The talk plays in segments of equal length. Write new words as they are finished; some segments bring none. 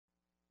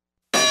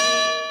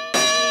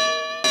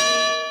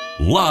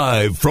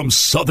Live from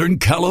Southern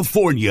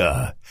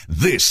California,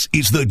 this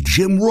is the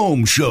Jim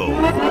Rome Show.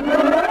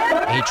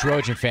 Hey,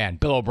 Trojan fan,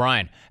 Bill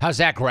O'Brien, how's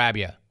that grab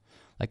you?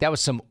 Like that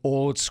was some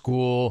old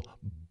school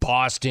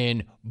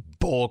Boston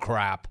bull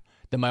crap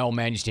that my old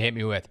man used to hit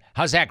me with.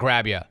 How's that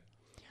grab you?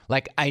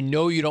 Like, I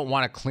know you don't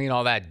want to clean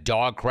all that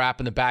dog crap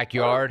in the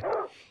backyard.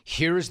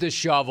 Here's the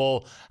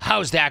shovel.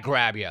 How's that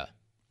grab you?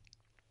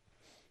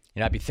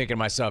 And I'd be thinking to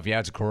myself, yeah,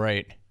 that's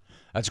great.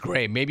 That's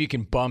great. Maybe you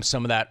can bump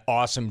some of that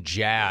awesome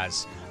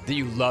jazz that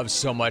you love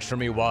so much for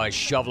me while I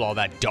shovel all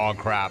that dog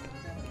crap.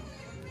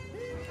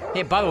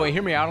 Hey, by the way,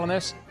 hear me out on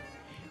this.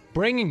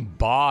 Bringing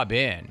Bob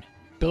in,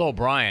 Bill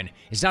O'Brien,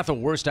 is not the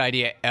worst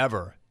idea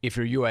ever if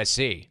you're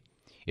USC.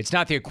 It's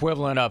not the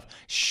equivalent of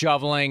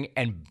shoveling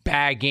and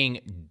bagging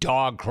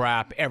dog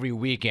crap every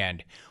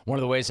weekend, one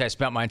of the ways I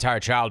spent my entire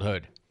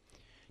childhood.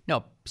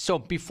 No, so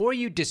before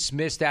you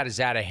dismiss that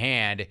as out of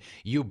hand,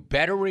 you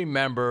better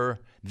remember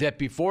that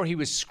before he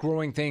was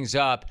screwing things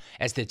up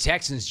as the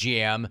Texans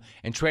GM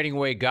and trading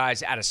away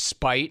guys out of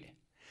spite,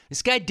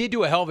 this guy did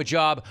do a hell of a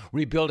job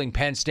rebuilding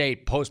Penn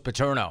State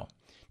post-Paterno.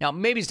 Now,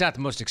 maybe he's not the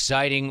most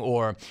exciting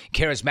or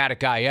charismatic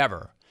guy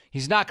ever.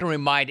 He's not going to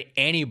remind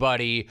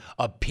anybody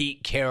of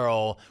Pete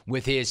Carroll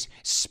with his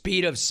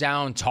speed of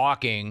sound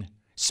talking,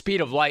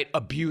 speed of light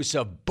abuse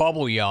of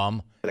bubble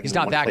yum. He's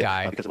not that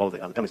guy. Because of all the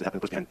penalties that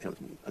happened, behind,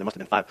 there must have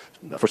been 5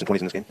 first and 20s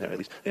in this game, at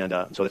least. And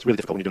so that's really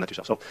difficult when you're doing that to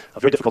yourself. So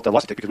very difficult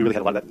loss to take because we really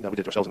had a lot of that. We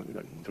did it ourselves to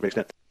a great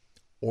extent.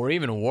 Or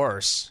even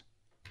worse.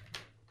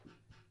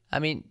 I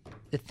mean,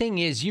 the thing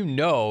is, you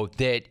know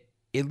that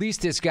at least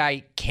this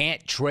guy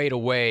can't trade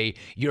away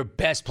your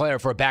best player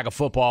for a bag of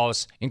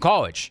footballs in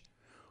college.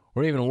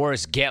 Or even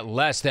worse, get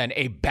less than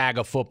a bag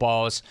of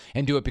footballs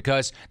and do it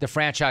because the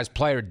franchise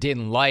player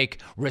didn't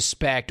like,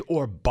 respect,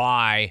 or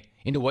buy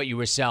into what you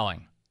were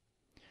selling.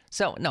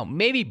 So, no,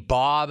 maybe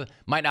Bob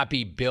might not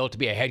be built to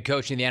be a head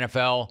coach in the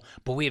NFL,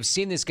 but we have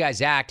seen this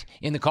guy's act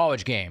in the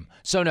college game.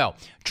 So, no,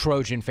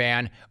 Trojan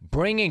fan,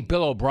 bringing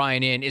Bill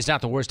O'Brien in is not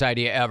the worst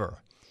idea ever.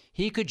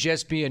 He could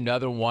just be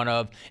another one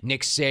of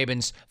Nick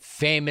Saban's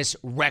famous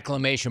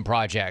reclamation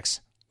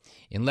projects.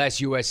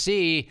 Unless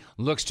USC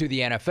looks to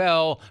the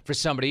NFL for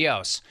somebody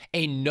else.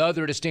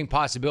 Another distinct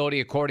possibility,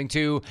 according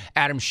to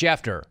Adam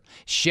Schefter.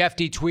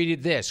 Shefty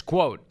tweeted this,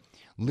 quote,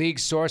 league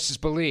sources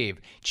believe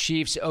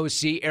Chiefs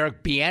OC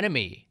Eric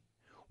Bieniemy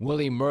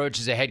will emerge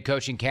as a head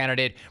coaching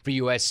candidate for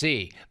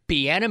USC.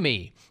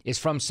 Bieniemy is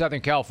from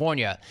Southern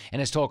California and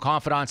has told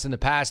confidants in the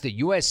past that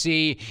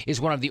USC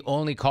is one of the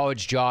only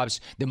college jobs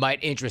that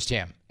might interest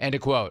him. End of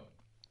quote.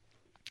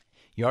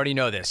 You already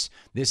know this.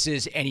 This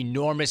is an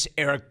enormous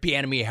Eric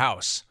Bieniemy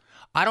house.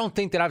 I don't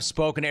think that I've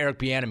spoken to Eric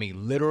Bieniemy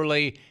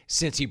literally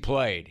since he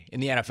played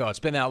in the NFL. It's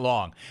been that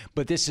long.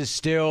 But this is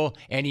still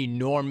an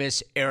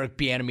enormous Eric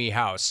Bieniemy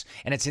house.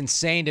 And it's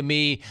insane to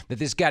me that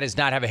this guy does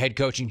not have a head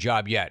coaching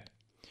job yet.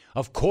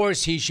 Of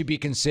course he should be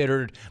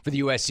considered for the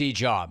USC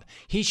job.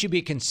 He should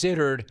be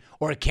considered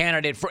or a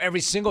candidate for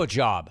every single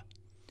job.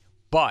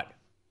 But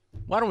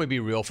why don't we be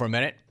real for a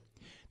minute?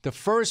 The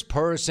first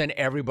person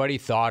everybody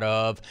thought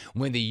of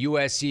when the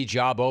USC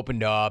job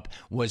opened up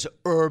was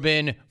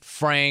Urban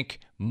Frank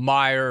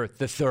Meyer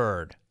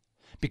III.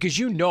 Because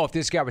you know if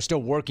this guy was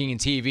still working in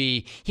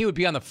TV, he would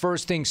be on the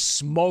first thing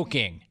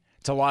smoking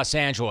to Los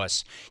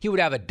Angeles. He would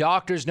have a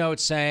doctor's note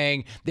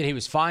saying that he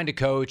was fine to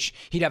coach.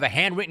 He'd have a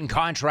handwritten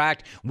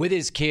contract with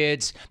his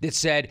kids that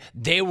said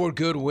they were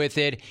good with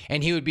it,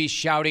 and he would be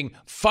shouting,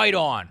 "Fight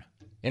on,"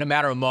 in a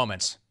matter of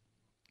moments.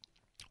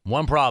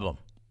 One problem.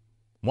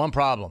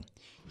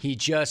 He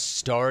just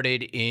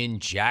started in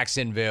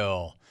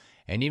Jacksonville.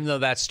 And even though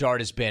that start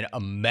has been a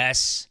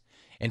mess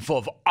and full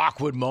of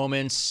awkward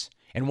moments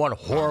and one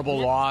horrible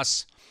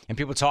loss, and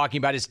people talking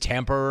about his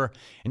temper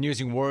and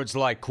using words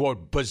like,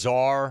 quote,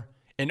 bizarre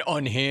and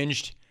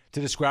unhinged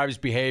to describe his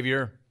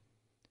behavior,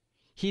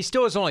 he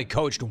still has only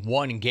coached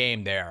one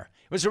game there.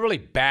 It was a really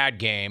bad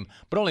game,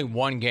 but only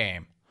one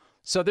game.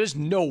 So there's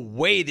no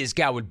way this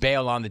guy would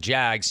bail on the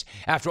Jags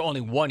after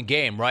only one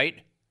game,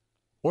 right?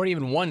 Or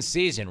even one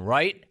season,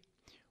 right?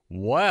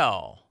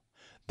 Well,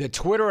 the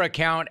Twitter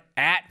account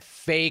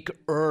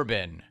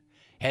 @FakeUrban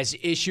has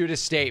issued a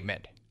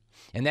statement.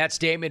 And that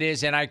statement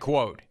is, and I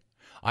quote,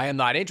 "I am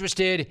not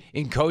interested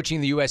in coaching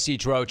the USC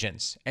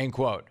Trojans," end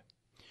quote.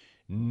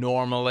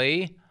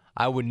 Normally,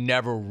 I would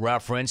never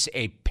reference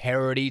a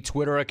parody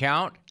Twitter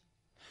account,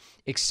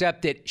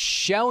 except that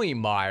Shelly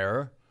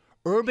Meyer,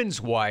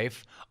 Urban's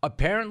wife,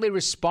 apparently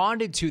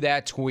responded to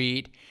that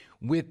tweet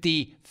with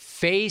the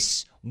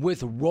face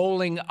with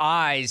rolling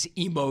eyes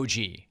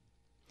emoji.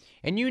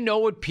 And you know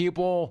what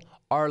people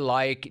are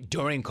like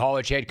during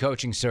college head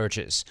coaching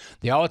searches.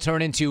 They all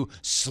turn into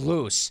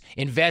sleuths,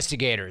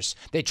 investigators.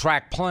 They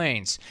track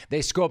planes.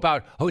 They scope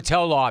out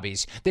hotel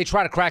lobbies. They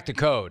try to crack the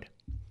code.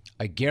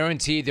 I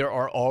guarantee there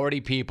are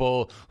already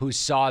people who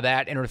saw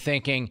that and are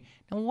thinking,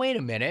 now wait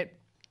a minute.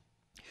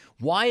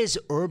 Why is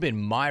Urban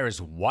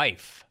Meyer's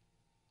wife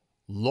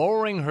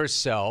lowering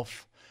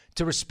herself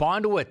to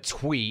respond to a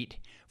tweet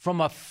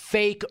from a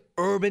fake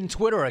Urban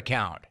Twitter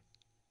account?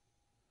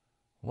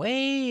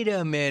 Wait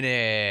a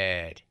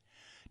minute.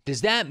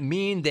 does that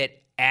mean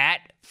that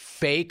at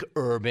fake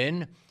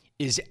Urban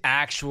is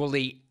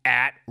actually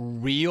at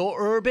real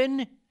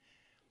Urban?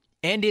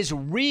 And is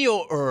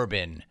real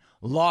Urban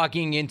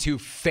logging into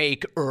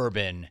fake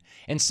Urban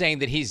and saying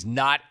that he's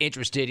not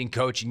interested in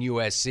coaching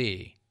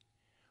USC?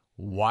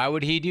 Why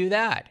would he do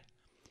that?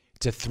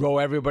 To throw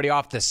everybody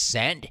off the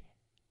scent?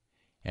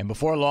 And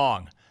before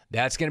long,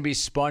 that's going to be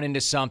spun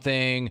into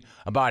something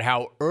about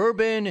how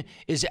Urban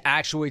is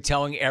actually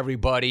telling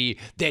everybody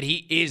that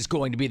he is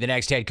going to be the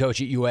next head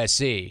coach at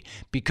USC.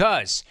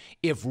 Because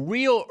if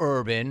real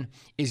Urban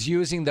is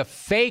using the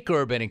fake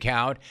Urban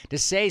account to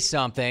say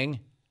something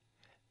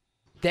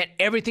that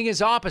everything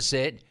is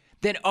opposite,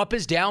 then up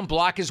is down,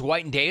 block is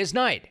white, and day is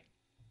night.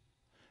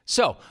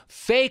 So,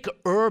 fake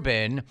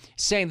Urban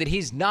saying that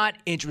he's not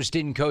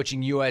interested in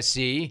coaching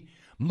USC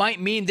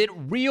might mean that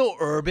real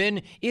Urban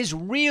is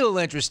real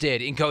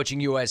interested in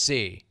coaching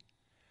USC.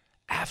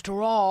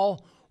 After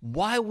all,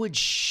 why would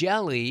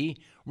Shelley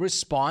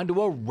respond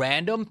to a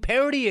random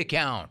parody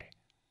account?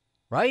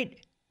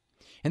 Right?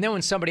 And then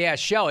when somebody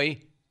asked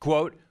Shelley,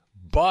 quote,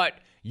 "But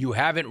you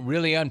haven't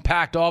really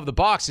unpacked all of the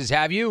boxes,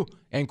 have you?"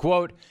 End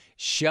quote.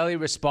 Shelley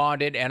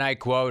responded, and I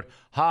quote,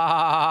 "Ha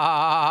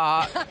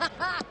ha ha ha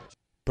ha.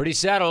 Pretty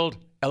settled,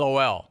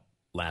 LOL.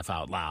 Laugh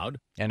out loud."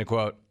 End of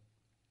quote.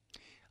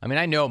 I mean,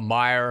 I know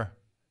Meyer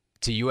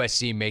to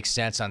USC makes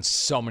sense on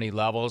so many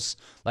levels.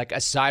 Like,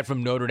 aside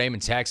from Notre Dame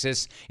and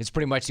Texas, it's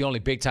pretty much the only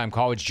big-time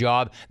college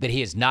job that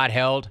he has not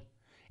held.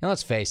 And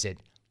let's face it,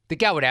 the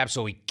guy would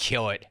absolutely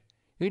kill it.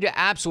 He'd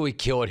absolutely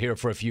kill it here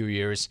for a few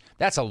years.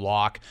 That's a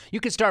lock. You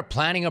could start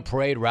planning a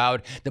parade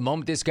route the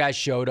moment this guy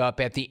showed up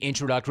at the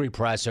introductory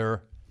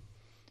presser.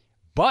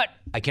 But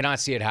I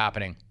cannot see it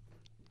happening.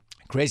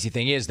 Crazy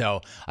thing is,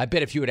 though, I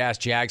bet if you had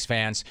asked Jags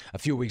fans a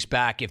few weeks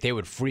back if they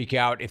would freak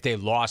out if they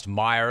lost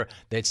Meyer,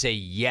 they'd say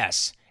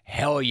yes,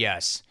 hell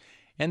yes.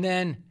 And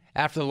then,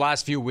 after the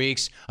last few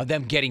weeks of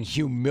them getting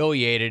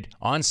humiliated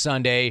on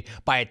Sunday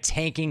by a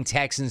tanking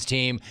Texans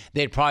team,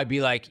 they'd probably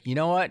be like, you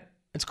know what?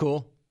 It's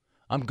cool.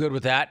 I'm good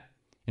with that.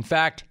 In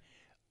fact,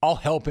 I'll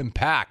help him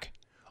pack.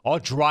 I'll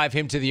drive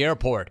him to the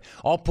airport.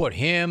 I'll put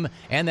him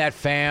and that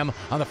fam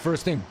on the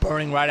first thing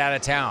burning right out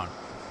of town.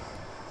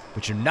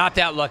 But you're not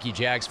that lucky,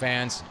 Jags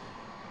fans.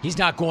 He's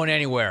not going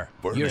anywhere.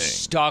 Burning. You're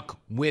stuck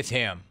with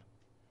him.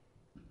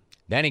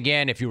 Then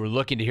again, if you were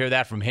looking to hear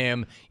that from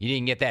him, you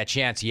didn't get that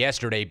chance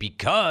yesterday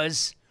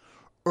because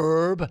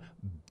Herb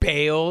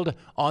bailed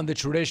on the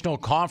traditional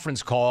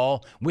conference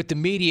call with the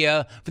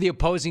media for the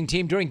opposing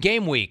team during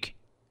game week.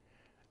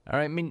 All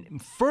right, I mean,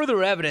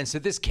 further evidence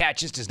that this cat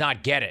just does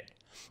not get it.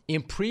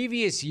 In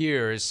previous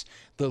years,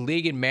 the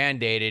league had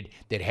mandated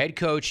that head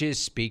coaches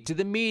speak to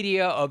the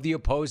media of the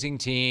opposing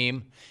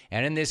team,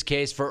 and in this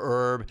case for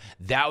Herb,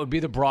 that would be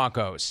the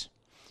Broncos.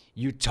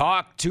 You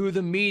talk to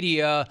the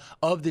media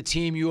of the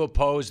team you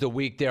oppose the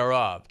week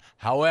thereof.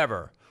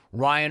 However,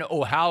 Ryan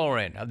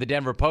O'Halloran of the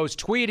Denver Post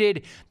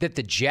tweeted that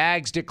the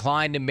Jags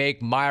declined to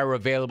make Meyer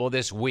available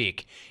this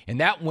week, and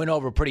that went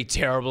over pretty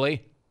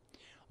terribly.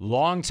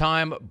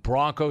 Longtime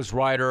Broncos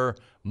writer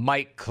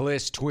Mike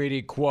Kliss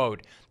tweeted,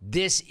 quote,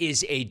 "This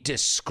is a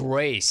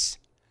disgrace.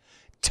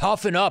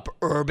 Toughen up,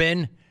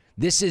 Urban.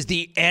 This is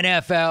the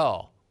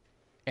NFL."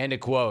 End of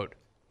quote.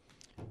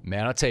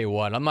 Man, I'll tell you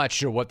what, I'm not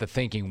sure what the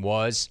thinking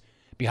was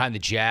behind the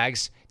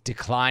Jags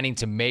declining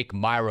to make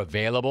Meyer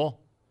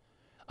available.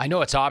 I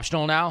know it's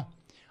optional now.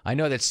 I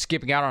know that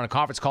skipping out on a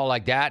conference call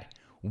like that,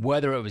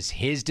 whether it was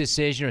his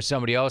decision or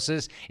somebody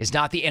else's, is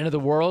not the end of the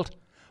world.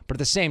 But at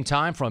the same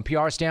time, from a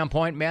PR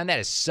standpoint, man, that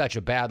is such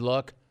a bad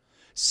look.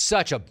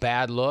 Such a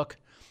bad look.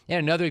 And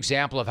another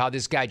example of how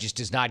this guy just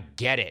does not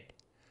get it.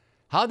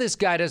 How this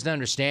guy doesn't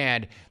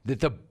understand that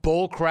the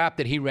bull crap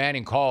that he ran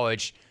in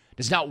college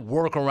does not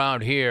work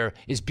around here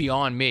is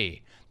beyond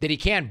me. That he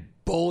can't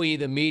bully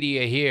the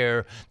media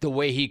here the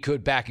way he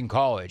could back in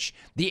college.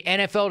 The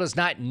NFL does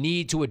not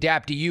need to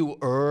adapt to you,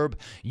 Herb.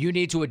 You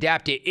need to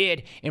adapt to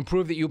it and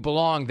prove that you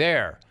belong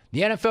there.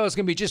 The NFL is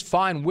going to be just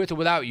fine with or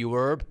without you,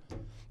 Herb.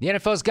 The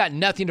NFL's got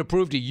nothing to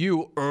prove to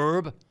you,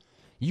 Herb.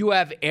 You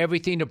have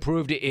everything to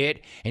prove to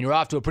it, and you're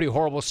off to a pretty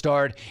horrible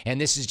start, and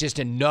this is just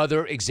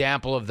another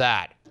example of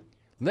that.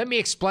 Let me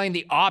explain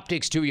the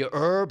optics to you,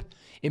 Herb.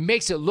 It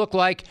makes it look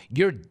like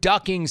you're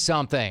ducking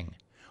something.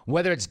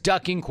 Whether it's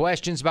ducking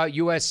questions about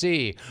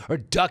USC or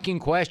ducking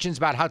questions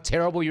about how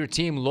terrible your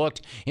team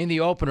looked in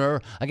the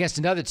opener against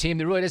another team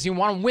that really doesn't even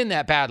want to win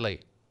that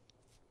badly.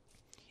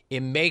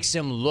 It makes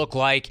him look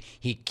like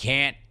he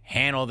can't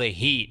handle the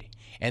heat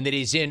and that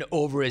he's in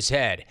over his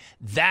head.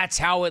 That's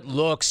how it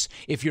looks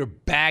if you're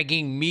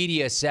bagging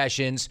media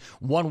sessions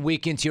 1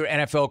 week into your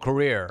NFL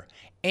career.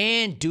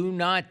 And do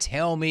not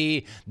tell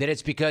me that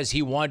it's because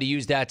he wanted to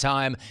use that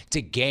time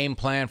to game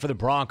plan for the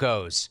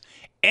Broncos.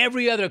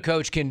 Every other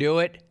coach can do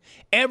it.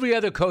 Every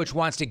other coach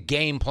wants to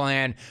game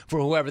plan for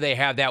whoever they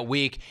have that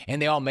week,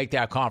 and they all make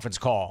that conference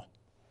call.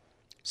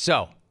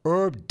 So,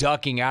 Herb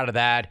ducking out of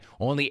that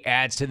only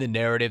adds to the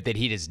narrative that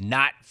he does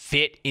not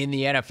fit in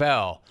the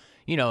NFL.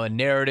 A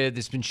narrative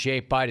that's been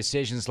shaped by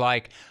decisions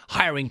like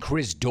hiring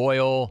Chris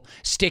Doyle,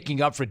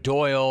 sticking up for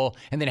Doyle,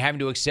 and then having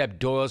to accept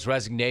Doyle's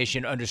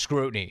resignation under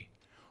scrutiny.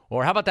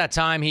 Or how about that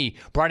time he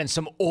brought in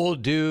some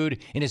old dude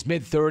in his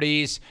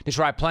mid-30s to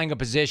try playing a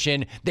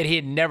position that he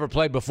had never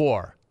played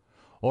before?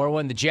 Or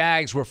when the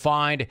Jags were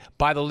fined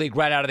by the league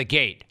right out of the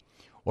gate?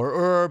 Or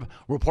Herb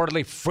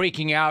reportedly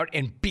freaking out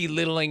and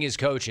belittling his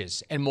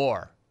coaches, and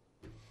more.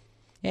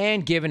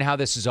 And given how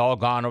this has all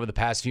gone over the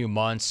past few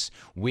months,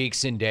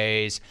 weeks, and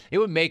days, it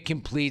would make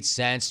complete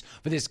sense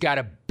for this guy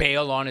to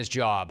bail on his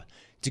job,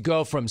 to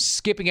go from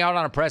skipping out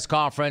on a press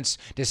conference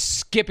to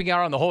skipping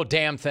out on the whole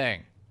damn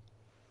thing.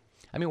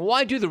 I mean,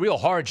 why do the real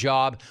hard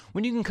job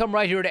when you can come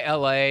right here to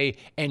L.A.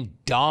 and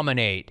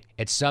dominate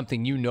at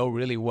something you know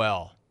really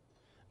well?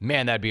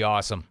 Man, that'd be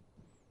awesome.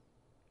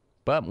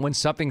 But when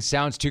something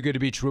sounds too good to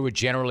be true, it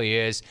generally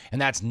is, and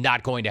that's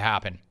not going to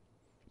happen.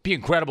 It'd be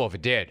incredible if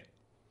it did.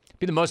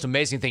 Be the most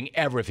amazing thing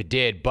ever if it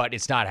did, but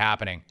it's not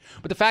happening.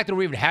 But the fact that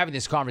we're even having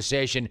this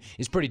conversation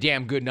is pretty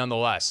damn good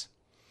nonetheless.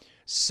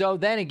 So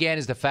then again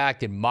is the fact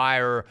that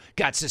Meyer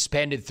got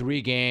suspended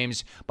 3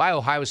 games by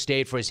Ohio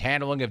State for his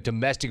handling of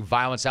domestic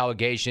violence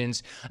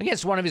allegations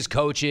against one of his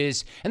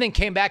coaches, and then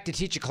came back to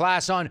teach a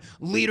class on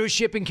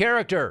leadership and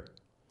character.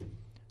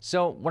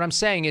 So what I'm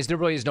saying is there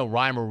really is no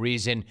rhyme or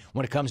reason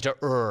when it comes to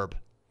Herb.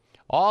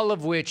 All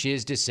of which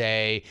is to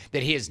say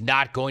that he is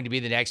not going to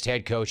be the next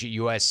head coach at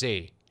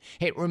USC.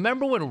 Hey,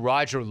 remember when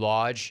Roger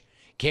Lodge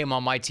came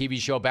on my TV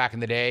show back in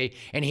the day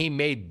and he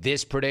made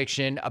this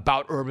prediction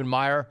about Urban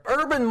Meyer?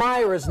 Urban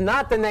Meyer is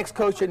not the next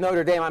coach at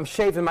Notre Dame. I'm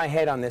shaving my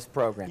head on this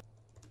program.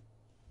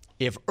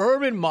 If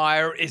Urban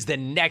Meyer is the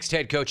next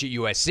head coach at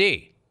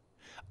USC,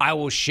 I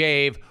will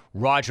shave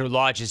Roger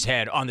Lodge's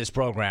head on this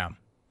program.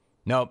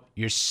 Nope,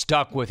 you're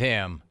stuck with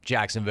him,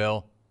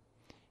 Jacksonville.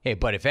 Hey,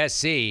 but if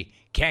SC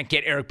can't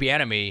get Eric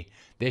Bieniemy,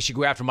 they should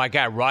go after my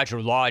guy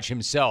Roger Lodge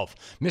himself.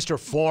 Mr.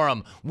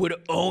 Forum would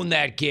own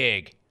that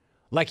gig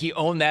like he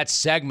owned that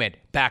segment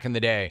back in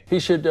the day. He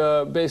should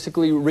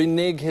basically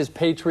renege his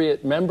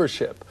Patriot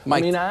membership.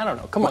 Mike, I don't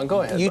know. Come on,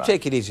 go ahead. You Rob.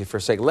 take it easy for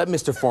a second. Let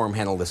Mr. Forum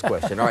handle this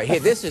question. All right,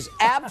 here, this is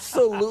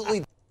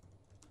absolutely...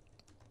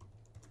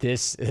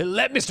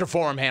 Let Mr.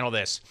 Forum handle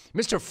this.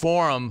 Mr.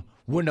 Forum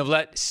wouldn't have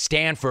let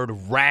Stanford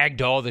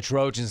ragdoll the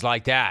Trojans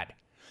like that.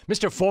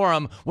 Mr.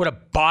 Forum would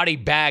have body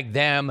bagged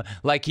them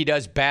like he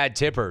does bad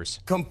tippers.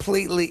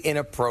 Completely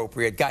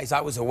inappropriate. Guys, I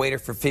was a waiter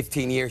for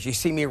 15 years. You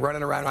see me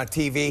running around on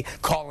TV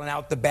calling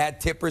out the bad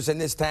tippers in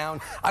this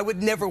town. I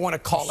would never want to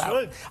call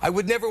out. I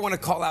would never want to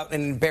call out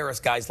and embarrass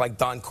guys like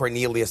Don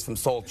Cornelius from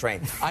Soul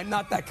Train. I'm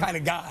not that kind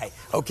of guy,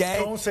 okay?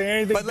 Don't say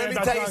anything. But let me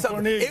tell you something.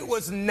 Cornelius. It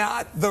was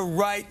not the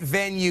right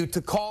venue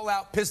to call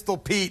out Pistol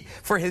Pete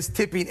for his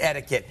tipping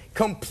etiquette.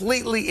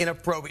 Completely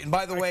inappropriate. And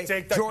by the way,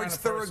 George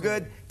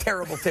Thorogood,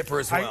 terrible tipper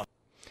as well.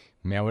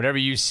 Man, whatever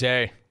you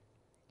say.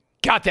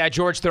 Got that,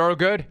 George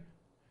Thorogood?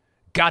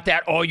 Got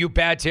that, all you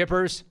bad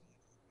tippers?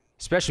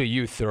 Especially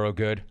you,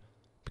 Thorogood.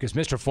 Because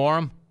Mr.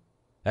 Forum,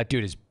 that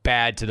dude is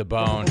bad to the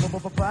bone.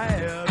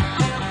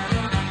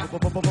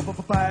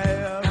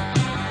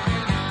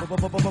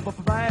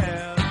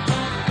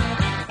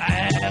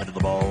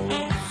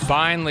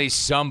 Finally,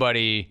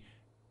 somebody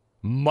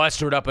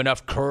mustered up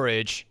enough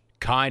courage,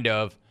 kind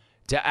of,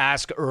 to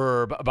ask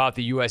Herb about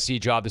the USC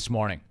job this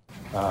morning.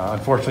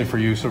 Unfortunately for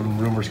you, some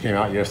rumors came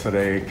out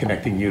yesterday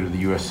connecting you to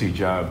the USC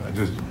job. I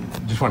just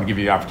want to give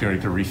you the opportunity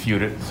to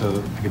refute it so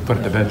that we can put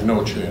it to bed. There's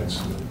no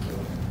chance.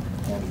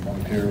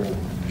 I'm here and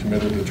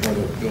committed to try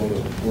to build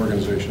an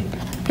organization.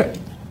 Okay.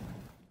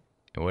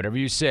 And whatever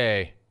you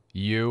say,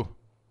 you.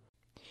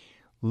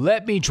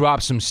 Let me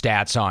drop some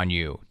stats on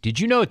you. Did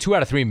you know 2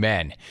 out of 3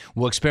 men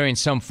will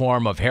experience some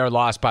form of hair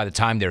loss by the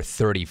time they're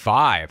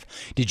 35?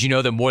 Did you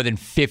know that more than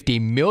 50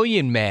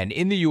 million men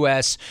in the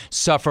U.S.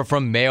 suffer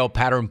from male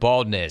pattern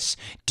baldness?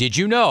 Did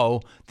you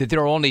know that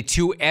there are only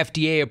 2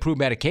 FDA-approved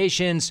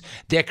medications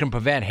that can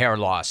prevent hair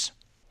loss?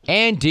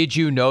 And did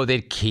you know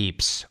that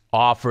Keeps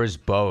offers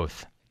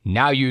both?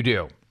 Now you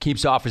do.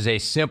 Keeps offers a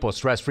simple,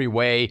 stress-free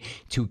way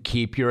to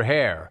keep your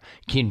hair.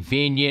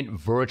 Convenient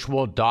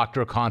virtual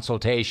doctor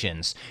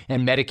consultations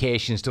and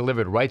medications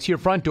delivered right to your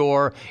front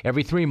door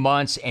every 3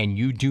 months, and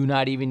you do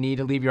not even need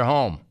to leave your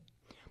home.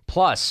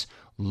 Plus,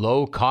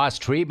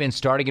 low-cost treatment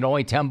starting at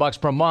only $10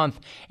 per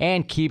month,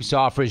 and Keeps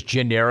offers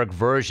generic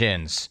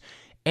versions.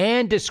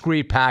 And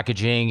discreet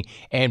packaging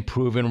and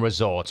proven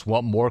results.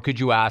 What more could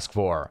you ask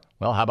for?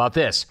 Well, how about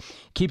this?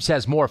 Keeps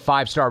has more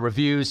 5-star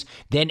reviews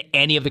than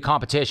any of the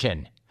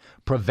competition.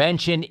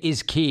 Prevention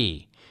is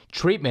key.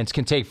 Treatments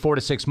can take 4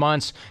 to 6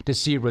 months to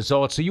see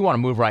results, so you want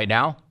to move right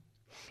now.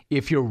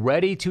 If you're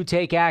ready to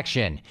take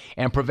action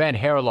and prevent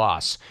hair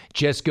loss,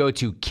 just go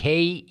to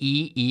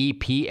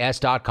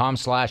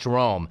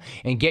keeps.com/Rome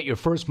and get your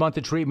first month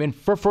of treatment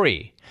for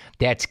free.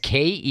 That's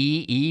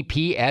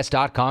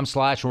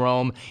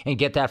keeps.com/Rome and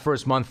get that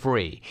first month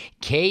free.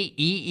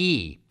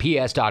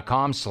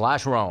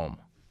 keeps.com/Rome.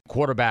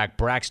 Quarterback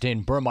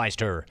Braxton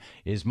Burmeister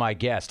is my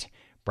guest.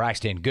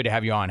 Braxton, good to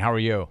have you on. How are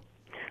you?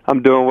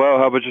 I'm doing well.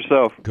 How about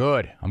yourself?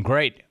 Good. I'm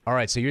great. All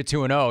right, so you're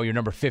 2-0. You're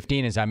number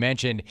 15, as I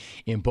mentioned.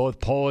 In both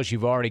polls,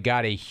 you've already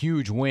got a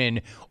huge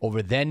win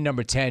over then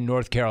number 10,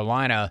 North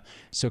Carolina.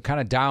 So kind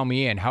of dial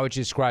me in. How would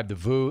you describe the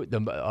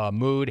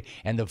mood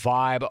and the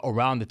vibe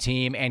around the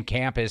team and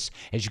campus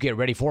as you get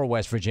ready for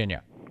West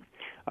Virginia?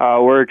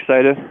 We're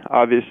excited.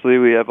 Obviously,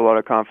 we have a lot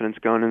of confidence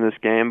going in this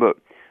game, but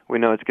we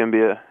know it's going to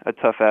be a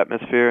tough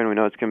atmosphere, and we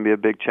know it's going to be a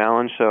big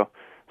challenge, so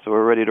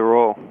we're ready to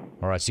roll.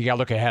 All right, so you got to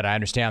look ahead. I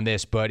understand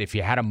this, but if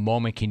you had a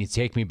moment, can you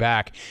take me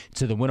back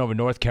to the win over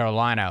North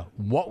Carolina?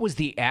 What was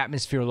the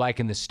atmosphere like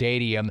in the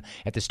stadium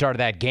at the start of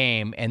that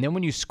game? And then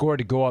when you scored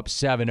to go up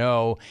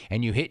 7-0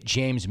 and you hit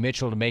James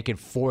Mitchell to make it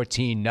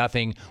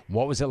 14-0,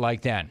 what was it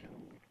like then?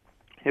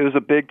 It was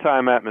a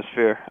big-time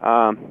atmosphere,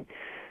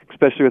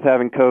 especially with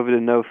having COVID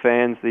and no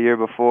fans the year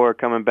before.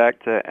 Coming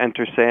back to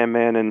enter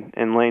Sandman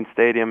in Lane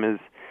Stadium is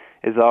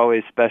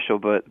always special,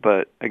 but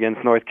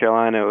against North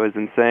Carolina it was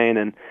insane,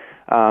 and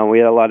we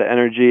had a lot of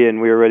energy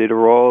and we were ready to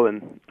roll,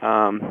 and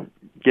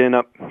getting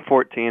up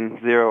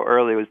 14-0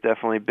 early was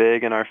definitely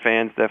big, and our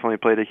fans definitely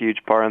played a huge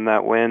part in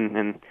that win,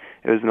 and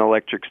it was an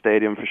electric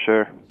stadium for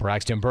sure.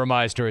 Braxton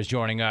Burmeister is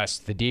joining us.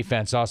 The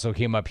defense also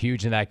came up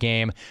huge in that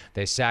game.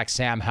 They sacked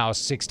Sam Howell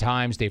 6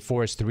 times. They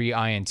forced 3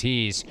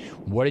 INTs.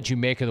 What did you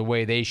make of the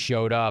way they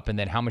showed up, and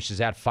then how much does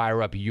that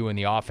fire up you in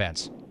the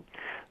offense?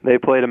 They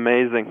played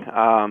amazing.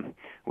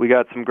 We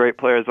got some great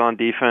players on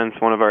defense.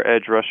 One of our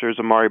edge rushers,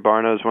 Amari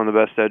Barno, is one of the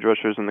best edge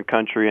rushers in the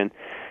country, and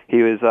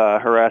he was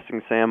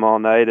harassing Sam all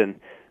night, and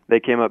they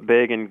came up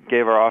big and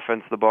gave our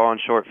offense the ball in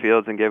short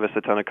fields and gave us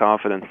a ton of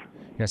confidence.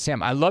 Yeah,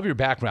 Sam, I love your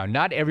background.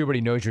 Not everybody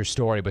knows your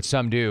story, but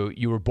some do.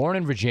 You were born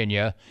in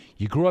Virginia.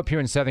 You grew up here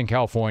in Southern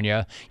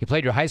California. You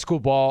played your high school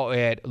ball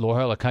at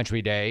Loyola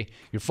Country Day.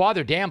 Your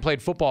father, Dan,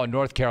 played football in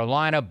North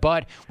Carolina,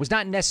 but was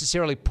not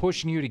necessarily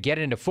pushing you to get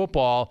into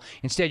football.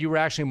 Instead, you were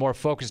actually more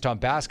focused on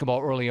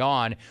basketball early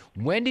on.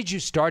 When did you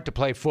start to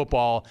play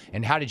football,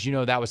 and how did you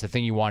know that was the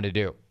thing you wanted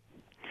to do?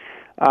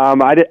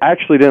 I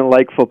actually didn't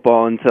like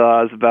football until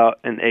I was about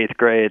in 8th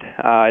grade.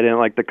 I didn't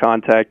like the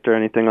contact or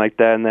anything like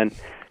that, and then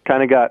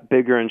kind of got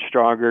bigger and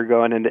stronger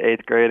going into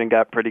 8th grade and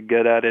got pretty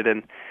good at it,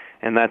 and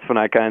that's when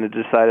I kind of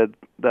decided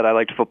that I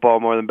liked football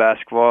more than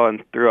basketball,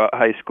 and throughout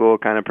high school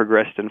kind of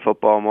progressed in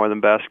football more than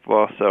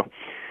basketball. So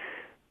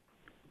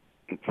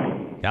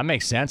that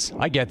makes sense.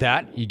 I get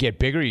that. You get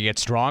bigger, you get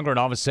stronger, and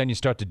all of a sudden you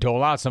start to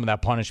dole out some of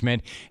that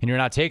punishment, and you're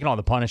not taking all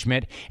the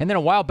punishment. And then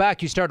a while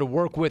back you started to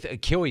work with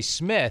Achilles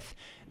Smith.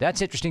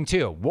 That's interesting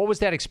too. What was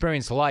that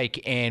experience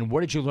like, and what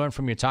did you learn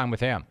from your time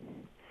with him?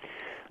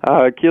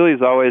 Achilles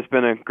always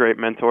been a great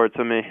mentor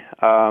to me.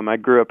 I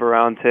grew up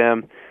around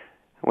him.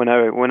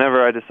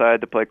 Whenever I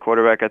decided to play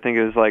quarterback, I think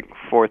it was like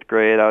 4th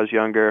grade, I was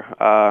younger,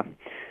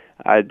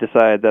 I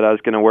decided that I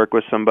was going to work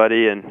with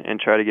somebody and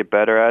try to get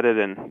better at it,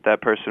 and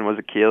that person was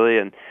Achilles.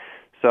 And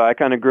so I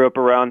kind of grew up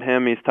around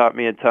him. He's taught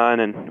me a ton,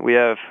 and we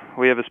have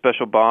a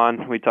special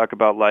bond. We talk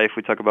about life,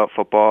 we talk about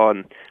football,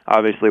 and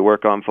obviously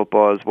work on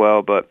football as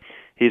well, but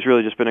he's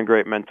really just been a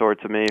great mentor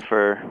to me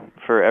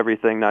for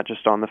everything, not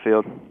just on the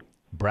field.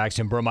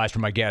 Braxton Burmeister,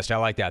 my guest. I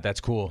like that.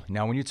 That's cool.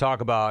 Now, when you talk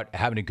about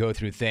having to go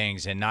through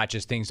things and not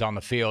just things on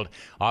the field,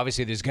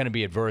 obviously there's going to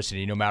be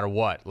adversity no matter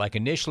what. Like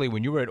initially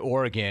when you were at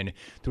Oregon,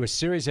 through a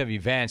series of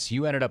events,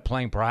 you ended up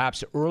playing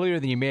perhaps earlier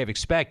than you may have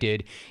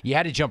expected. You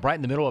had to jump right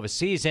in the middle of a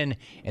season,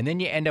 and then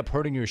you end up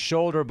hurting your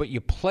shoulder, but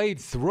you played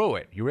through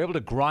it. You were able to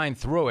grind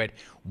through it.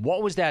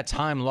 What was that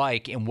time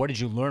like, and what did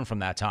you learn from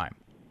that time?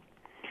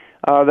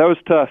 That was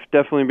tough,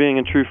 definitely being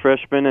a true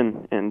freshman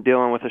and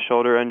dealing with a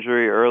shoulder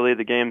injury early.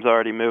 The game's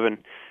already moving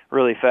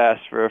really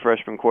fast for a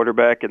freshman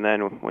quarterback, and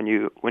then when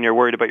you're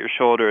worried about your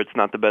shoulder, it's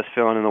not the best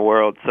feeling in the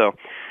world. So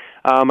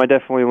I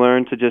definitely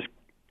learned to just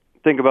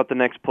think about the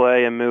next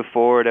play and move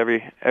forward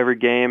every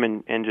game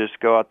and just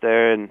go out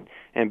there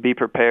and be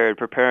prepared.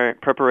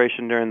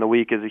 Preparation during the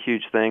week is a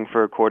huge thing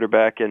for a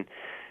quarterback, and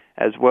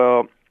as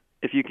well,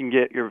 if you can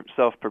get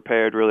yourself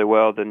prepared really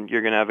well, then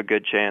you're going to have a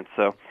good chance.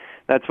 So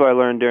that's what I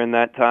learned during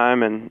that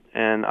time,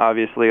 and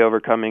obviously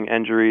overcoming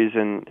injuries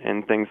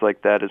and things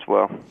like that as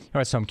well. All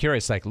right, so I'm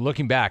curious, like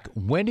looking back,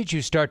 when did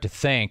you start to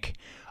think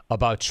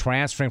about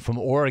transferring from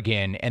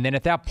Oregon? And then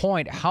at that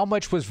point, how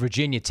much was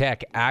Virginia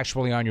Tech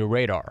actually on your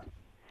radar?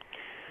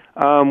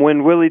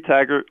 When Willie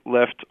Taggart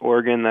left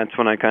Oregon, that's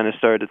when I kind of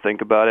started to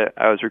think about it.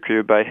 I was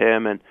recruited by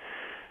him, and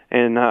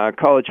in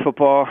college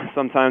football,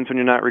 sometimes when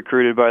you're not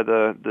recruited by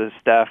the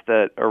staff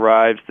that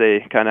arrives,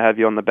 they kind of have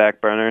you on the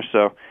back burner,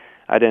 so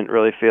I didn't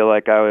really feel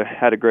like I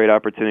had a great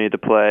opportunity to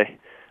play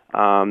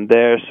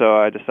there, so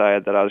I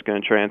decided that I was going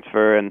to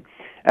transfer. And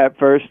at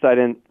first, I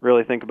didn't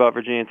really think about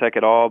Virginia Tech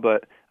at all,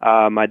 but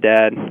my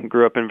dad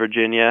grew up in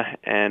Virginia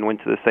and went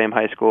to the same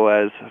high school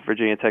as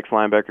Virginia Tech's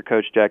linebacker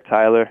coach, Jack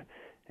Tyler,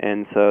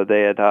 and so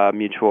they had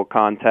mutual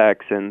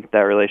contacts, and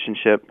that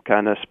relationship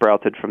kind of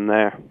sprouted from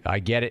there. I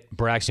get it.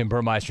 Braxton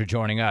Burmeister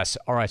joining us.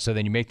 All right, so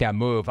then you make that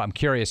move. I'm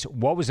curious,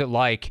 what was it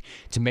like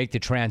to make the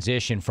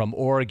transition from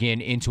Oregon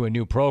into a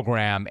new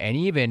program and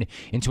even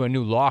into a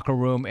new locker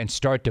room and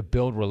start to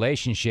build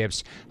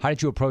relationships? How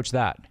did you approach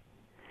that?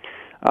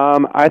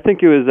 I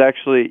think it was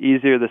actually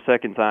easier the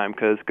second time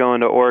because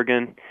going to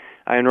Oregon,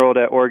 I enrolled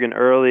at Oregon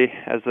early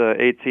as a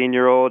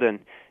 18-year-old, and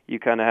you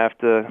kind of have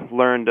to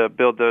learn to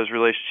build those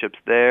relationships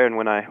there. And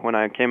when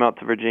I came out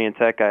to Virginia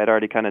Tech, I had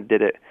already kind of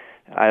did it.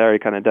 I had already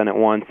kind of done it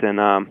once, and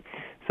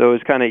so it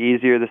was kind of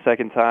easier the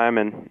second time.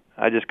 And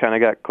I just kind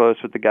of got close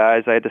with the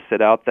guys. I had to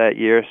sit out that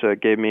year, so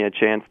it gave me a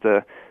chance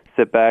to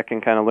sit back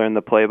and kind of learn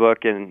the playbook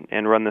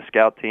and run the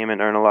scout team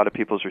and earn a lot of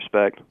people's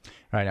respect.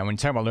 All right, now when you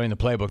talk about learning the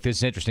playbook, this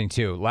is interesting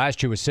too.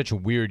 Last year was such a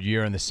weird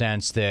year in the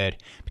sense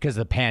that because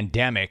of the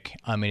pandemic,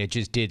 I mean, it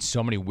just did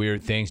so many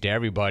weird things to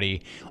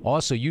everybody.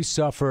 Also, you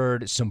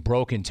suffered some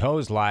broken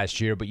toes last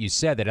year, but you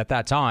said that at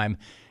that time,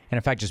 and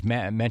in fact, just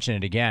mention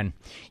it again,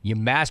 you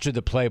mastered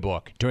the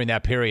playbook during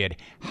that period.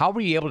 How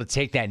were you able to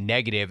take that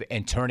negative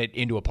and turn it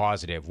into a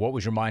positive? What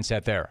was your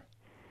mindset there?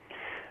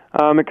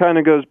 It kind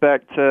of goes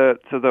back to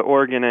the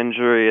Oregon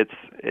injury.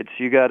 It's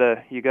you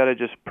gotta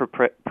just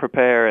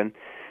prepare, and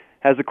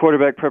as a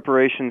quarterback,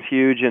 preparation's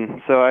huge.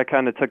 And so I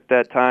kind of took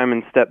that time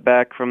and stepped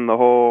back from the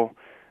whole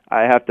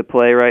I have to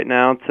play right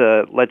now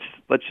to let's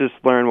just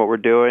learn what we're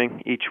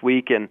doing each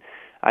week. And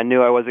I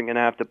knew I wasn't going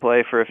to have to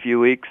play for a few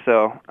weeks,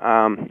 so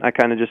I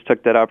kind of just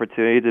took that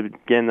opportunity to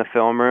get in the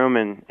film room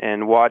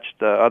and watch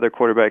the other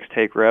quarterbacks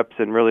take reps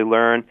and really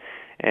learn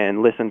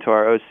and listen to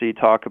our OC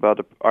talk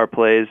about our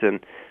plays. And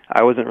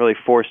I wasn't really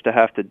forced to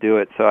have to do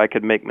it, so I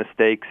could make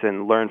mistakes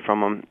and learn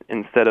from them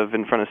instead of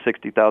in front of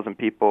 60,000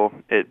 people.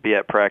 It'd be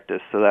at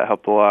practice, so that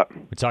helped a lot.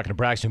 We're talking to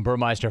Braxton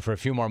Burmeister for a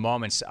few more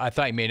moments. I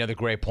thought you made another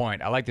great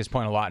point. I like this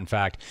point a lot, in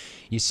fact.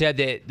 You said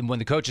that when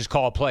the coaches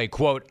call a play,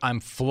 quote, I'm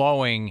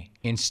flowing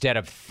instead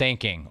of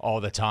thinking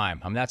all the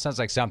time. I mean, that sounds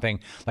like something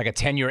like a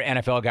 10-year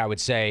NFL guy would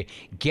say.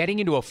 Getting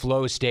into a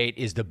flow state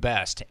is the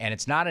best, and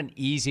it's not an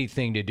easy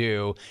thing to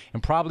do,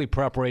 and probably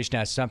preparation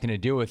has something to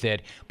do with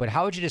it. But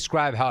how would you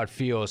describe how it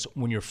feels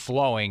when you're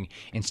flowing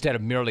instead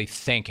of merely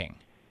thinking?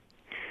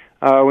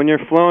 When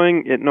you're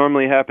flowing, it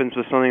normally happens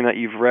with something that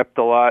you've repped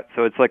a lot,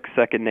 so it's like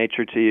second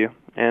nature to you.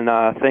 And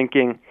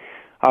thinking,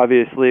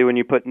 obviously, when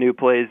you put new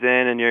plays in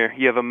and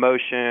you have a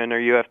motion or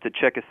you have to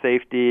check a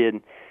safety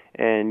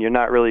and you're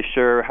not really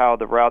sure how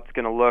the route's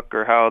going to look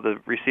or how the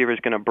receiver's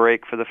going to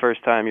break for the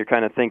first time, you're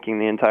kind of thinking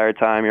the entire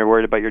time. You're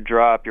worried about your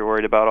drop. You're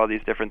worried about all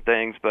these different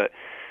things. But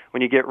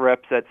when you get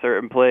reps at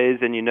certain plays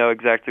and you know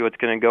exactly what's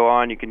going to go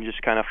on, you can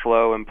just kind of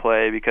flow and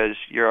play because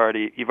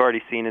you've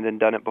already seen it and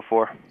done it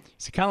before.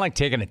 It's kind of like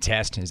taking a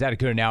test. Is that a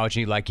good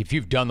analogy? Like if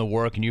you've done the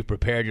work and you've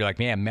prepared, you're like,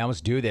 man,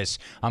 let's do this.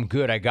 I'm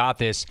good. I got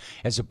this.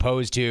 As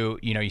opposed to,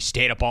 you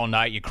stayed up all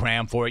night, you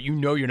cram for it. You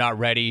know you're not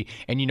ready,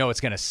 and you know it's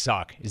going to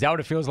suck. Is that what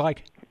it feels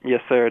like?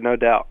 Yes, sir. No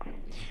doubt.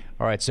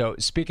 All right, so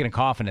speaking of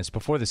confidence,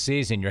 before the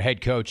season, your head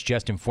coach,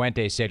 Justin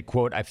Fuente, said,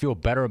 quote, I feel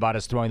better about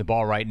us throwing the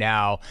ball right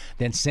now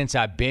than since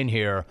I've been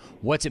here.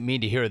 What's it mean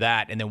to hear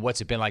that, and then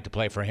what's it been like to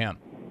play for him?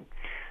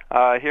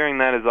 Hearing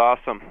that is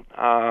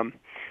awesome.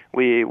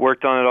 We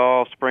worked on it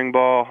all spring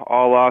ball,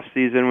 all off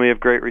season. We have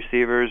great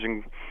receivers,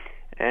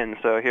 and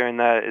so hearing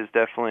that is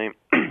definitely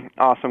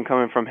awesome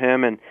coming from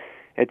him. And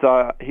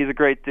he's a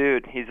great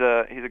dude. He's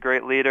a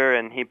great leader,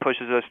 and he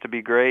pushes us to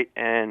be great.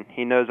 And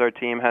he knows our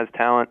team has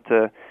talent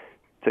to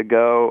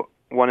go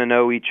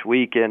 1-0 each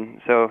week,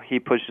 and so he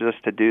pushes us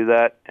to do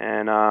that.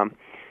 And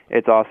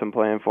it's awesome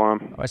playing for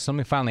him. All right, so let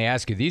me finally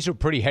ask you, these are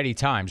pretty heady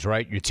times,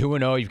 right? You're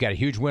 2-0, you've got a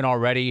huge win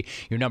already,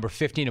 you're number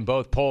 15 in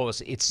both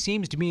polls. It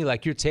seems to me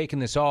like you're taking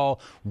this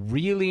all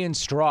really in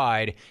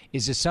stride.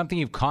 Is this something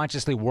you've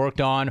consciously worked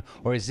on,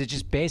 or is it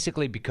just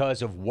basically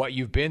because of what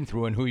you've been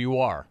through and who you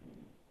are?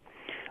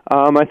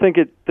 I think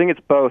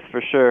it's both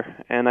for sure,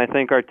 and I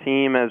think our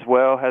team as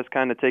well has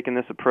kind of taken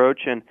this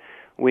approach, and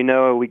we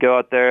know we go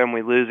out there and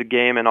we lose a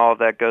game and all of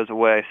that goes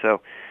away. So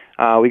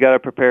we got to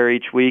prepare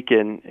each week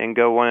and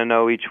go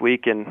 1-0 each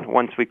week. And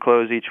once we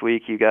close each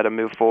week, you got to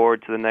move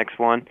forward to the next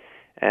one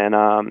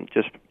and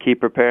just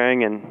keep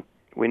preparing. And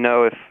we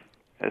know if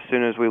as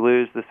soon as we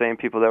lose, the same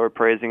people that were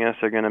praising us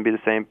are going to be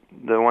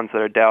the ones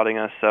that are doubting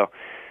us. So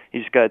you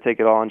just got to take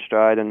it all in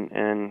stride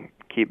and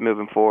keep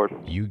moving forward.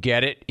 You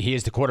get it. He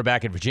is the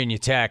quarterback at Virginia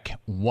Tech,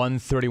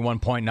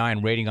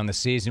 131.9 rating on the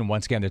season.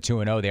 Once again, they're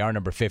 2-0. They are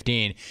number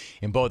 15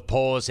 in both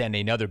polls, and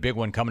another big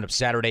one coming up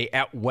Saturday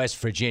at West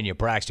Virginia.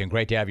 Braxton,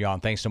 great to have you on.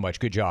 Thanks so much.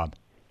 Good job.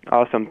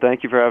 Awesome.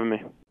 Thank you for having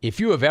me. If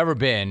you have ever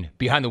been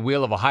behind the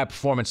wheel of a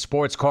high-performance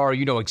sports car,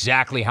 you know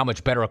exactly how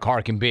much better a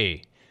car can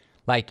be.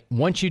 Like,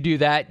 once you do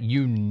that,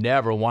 you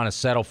never want to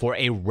settle for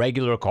a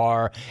regular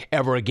car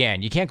ever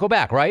again. You can't go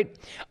back, right?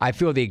 I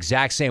feel the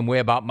exact same way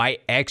about my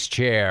X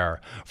chair.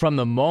 From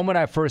the moment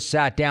I first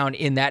sat down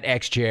in that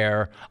X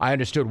chair, I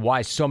understood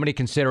why so many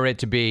consider it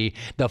to be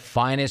the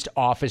finest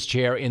office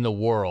chair in the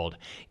world.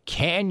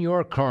 Can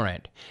your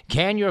current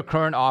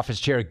office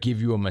chair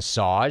give you a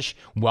massage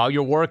while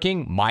you're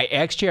working? My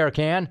X chair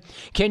can.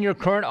 Can your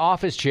current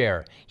office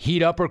chair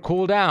heat up or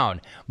cool down?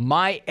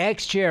 My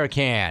X chair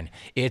can.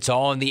 It's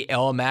all in the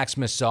L-Max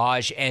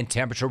massage and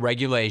temperature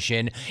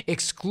regulation,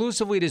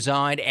 exclusively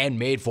designed and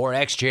made for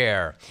X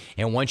chair.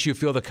 And once you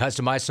feel the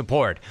customized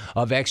support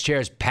of X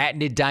chair's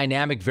patented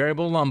dynamic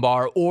variable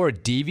lumbar, or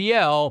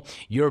DVL,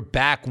 your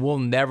back will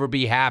never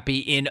be happy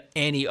in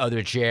any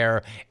other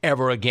chair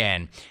ever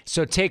again.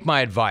 So take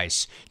my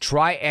advice.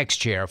 Try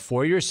X-Chair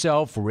for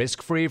yourself,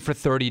 risk-free for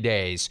 30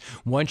 days.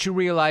 Once you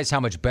realize how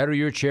much better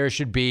your chair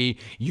should be,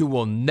 you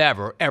will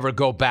never, ever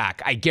go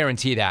back. I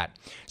guarantee that.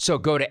 So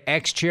go to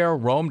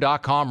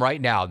xchairrome.com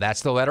right now.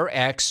 That's the letter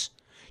X,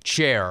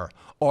 chair,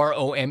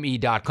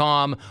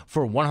 ROME.com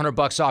for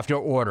 $100 off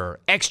your order.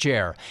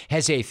 X-Chair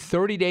has a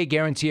 30-day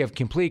guarantee of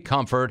complete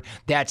comfort.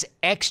 That's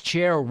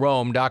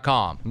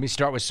xchairrome.com. Let me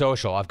start with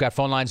social. I've got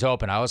phone lines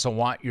open. I also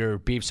want your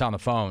beefs on the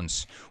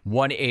phones.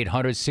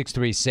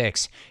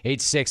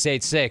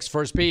 1-800-636-8686.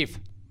 First beef.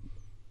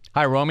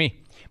 Hi,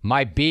 Romy.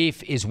 My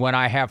beef is when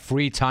I have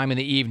free time in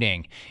the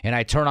evening and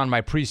I turn on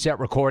my preset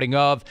recording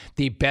of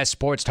the best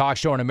sports talk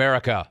show in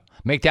America.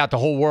 Make that the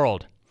whole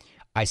world.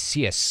 I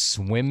see a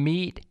swim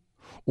meet,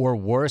 or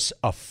worse,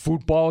 a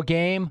football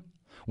game?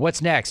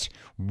 What's next?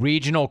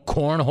 Regional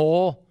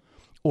cornhole?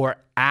 Or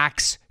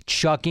axe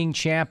chucking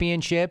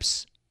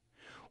championships?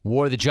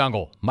 War of the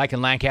Jungle, Mike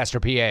in Lancaster,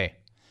 PA.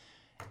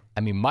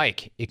 I mean,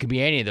 Mike, it could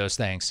be any of those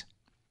things.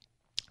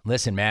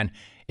 Listen, man,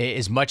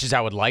 as much as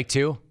I would like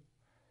to,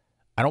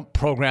 I don't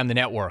program the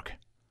network.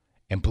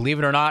 And believe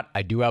it or not,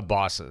 I do have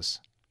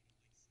bosses.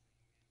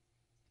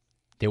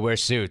 They wear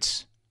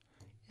suits.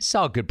 It's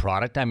all good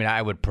product. I mean,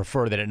 I would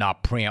prefer that it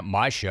not preempt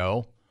my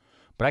show.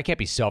 But I can't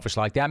be selfish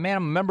like that. Man,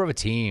 I'm a member of a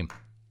team.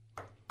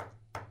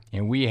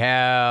 And we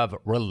have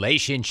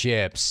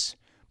relationships.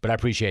 But I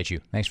appreciate you.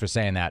 Thanks for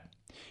saying that.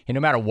 And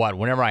no matter what,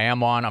 whenever I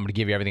am on, I'm going to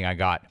give you everything I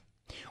got.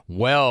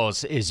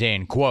 Wells is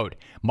in, quote,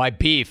 my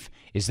beef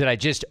is that I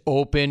just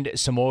opened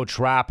some old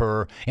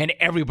Trapper and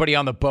everybody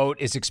on the boat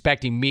is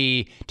expecting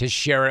me to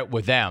share it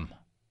with them.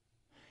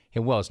 Hey,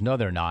 Wells, no,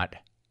 they're not.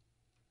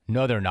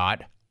 No, they're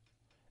not.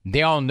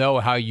 They all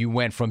know how you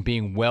went from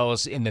being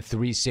Wells in the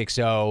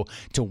 360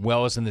 to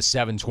Wells in the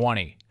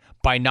 720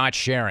 by not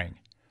sharing.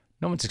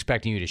 No one's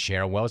expecting you to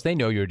share, Wells. They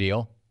know your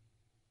deal.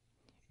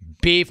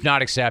 Beef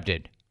not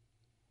accepted.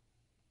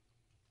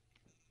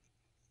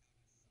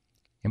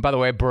 And by the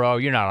way, bro,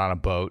 you're not on a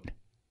boat.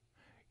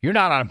 You're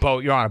not on a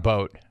boat. You're on a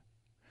boat.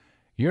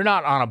 You're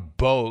not on a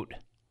boat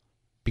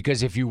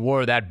because if you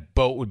were, that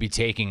boat would be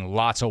taking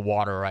lots of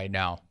water right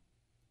now.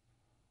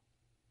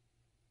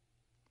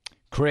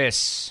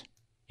 Chris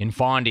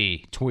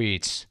Infondi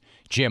tweets,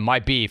 Jim, my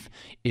beef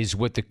is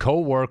with the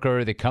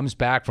coworker that comes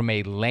back from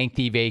a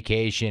lengthy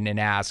vacation and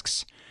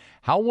asks,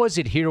 how was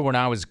it here when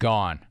I was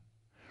gone?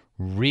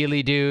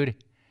 Really, dude?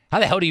 How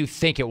the hell do you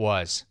think it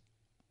was?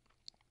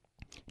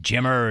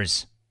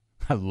 Jimmers.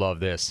 I love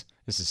this.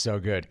 This is so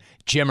good.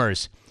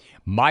 Jimmers,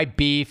 my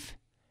beef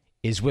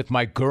is with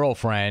my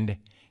girlfriend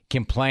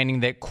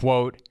complaining that,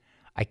 quote,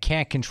 I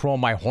can't control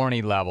my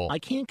horny level. I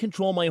can't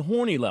control my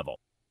horny level.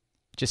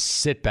 Just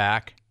sit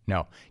back.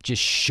 No,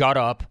 just shut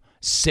up,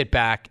 sit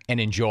back, and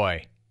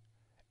enjoy.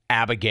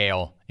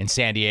 Abigail in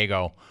San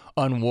Diego,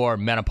 unwar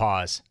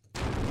menopause.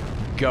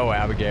 Go,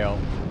 Abigail.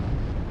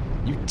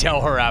 You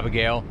tell her,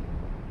 Abigail.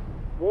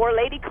 War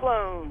Lady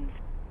clones.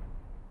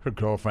 Her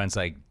girlfriend's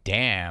like,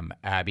 damn,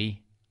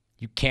 Abby,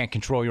 you can't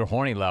control your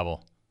horny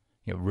level.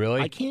 You know,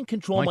 really? I can't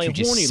control my horny level. Why don't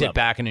you just sit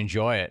back and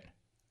enjoy it?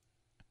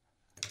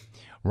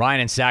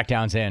 Ryan in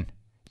Sacktown's in.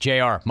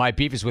 JR, my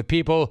beef is with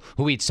people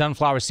who eat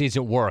sunflower seeds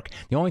at work.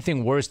 The only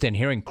thing worse than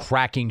hearing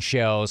cracking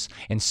shells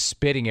and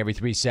spitting every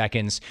 3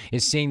 seconds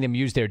is seeing them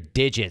use their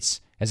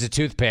digits as a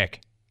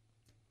toothpick.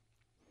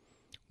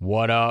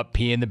 What up,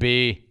 P and the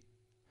B?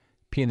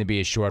 P and the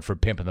B is short for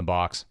pimp in the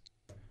box.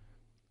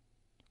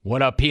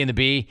 What up, P and the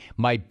B?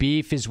 My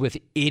beef is with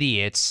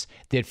idiots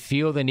that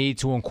feel the need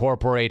to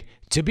incorporate,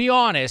 to be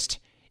honest,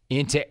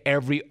 into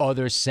every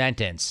other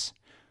sentence.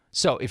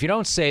 So, if you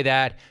don't say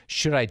that,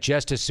 should I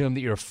just assume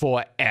that you're full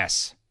of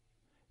S?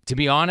 To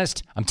be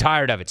honest, I'm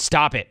tired of it.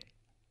 Stop it.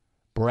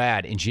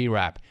 Brad in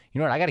G-Rap. You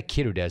know what? I got a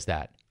kid who does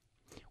that.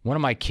 One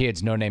of my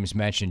kids, no names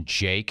mentioned,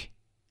 Jake.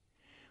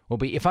 Well,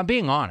 but if I'm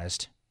being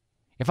honest,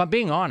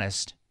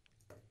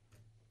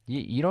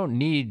 you don't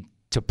need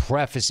to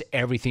preface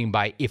everything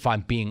by if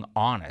I'm being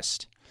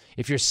honest.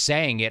 If you're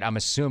saying it, I'm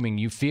assuming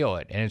you feel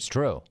it, and it's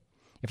true.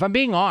 If I'm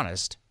being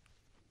honest,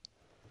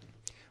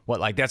 what,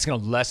 like that's going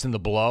to lessen the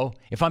blow?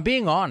 If I'm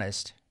being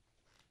honest.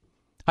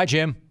 Hi,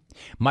 Jim.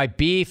 My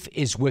beef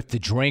is with the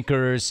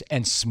drinkers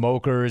and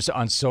smokers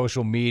on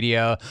social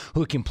media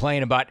who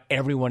complain about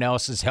everyone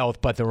else's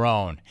health but their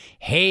own.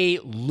 Hey,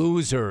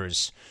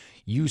 losers.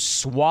 You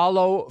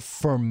swallow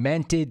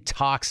fermented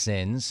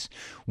toxins,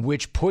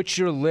 which puts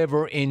your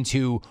liver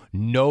into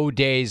no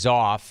days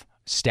off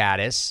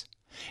status.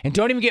 And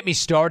don't even get me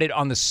started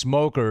on the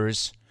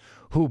smokers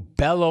who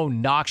bellow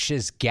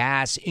noxious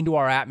gas into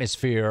our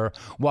atmosphere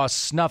while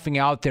snuffing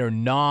out their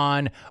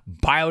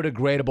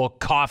non-biodegradable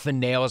coffin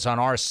nails on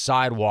our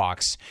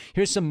sidewalks.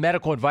 Here's some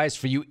medical advice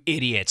for you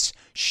idiots.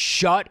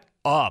 Shut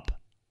up,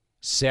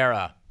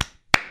 Sarah.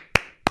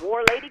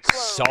 War Lady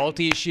Clone.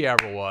 Salty as she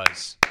ever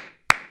was.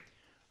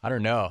 I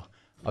don't know.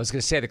 I was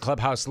going to say the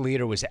clubhouse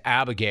leader was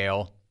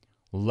Abigail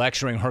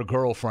lecturing her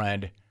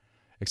girlfriend,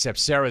 except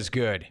Sarah's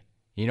good.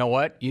 You know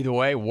what? Either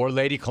way, War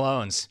Lady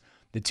clones.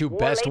 The two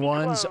best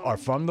ones are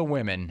from the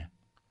women.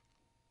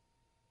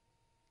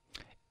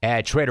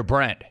 Trader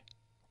Brent.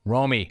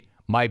 Romy,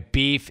 my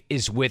beef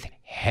is with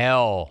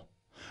hell.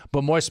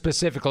 But more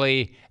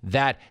specifically,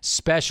 that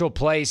special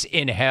place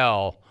in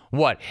hell.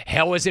 What?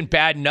 Hell isn't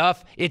bad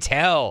enough? It's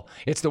hell.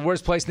 It's the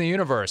worst place in the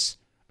universe.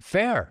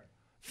 Fair.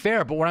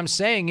 But what I'm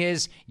saying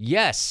is,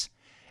 yes,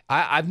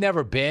 I've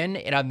never been,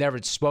 and I've never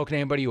spoken to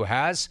anybody who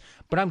has,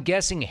 but I'm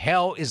guessing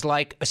hell is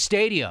like a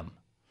stadium.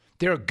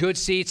 There are good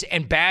seats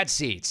and bad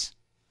seats.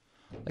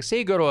 Like, say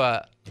you go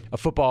to a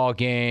football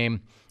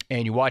game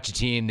and you watch a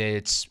team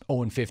that's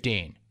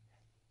 0-15.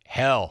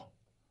 Hell.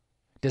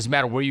 Doesn't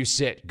matter where you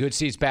sit. Good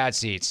seats, bad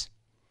seats.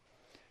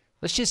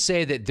 Let's just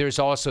say that there's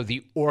also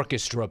the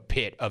orchestra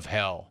pit of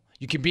hell.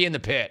 You can be in the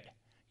pit.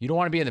 You don't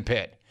want to be in the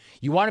pit.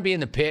 You want to be in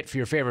the pit for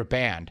your favorite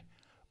band,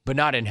 but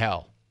not in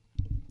hell.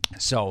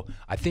 So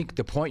I think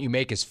the point you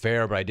make is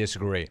fair, but I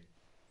disagree.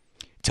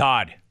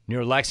 Todd,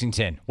 near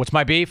Lexington. What's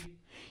my beef?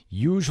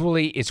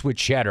 Usually it's with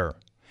cheddar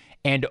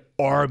and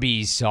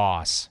Arby's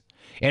sauce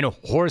and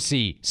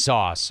horsey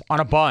sauce on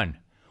a bun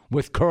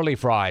with curly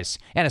fries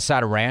and a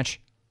side of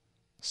ranch.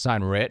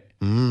 Sign Rit.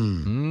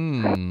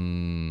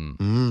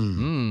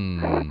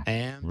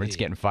 Rit's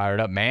getting fired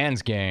up.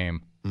 Man's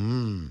game.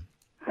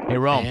 Hey,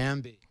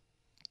 Rome.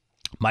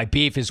 My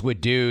beef is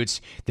with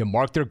dudes that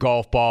mark their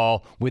golf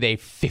ball with a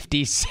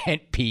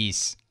 50-cent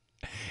piece.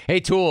 Hey,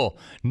 Tool,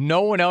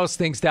 no one else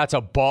thinks that's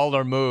a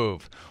baller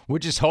move. We're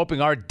just hoping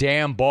our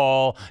damn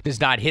ball does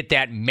not hit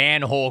that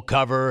manhole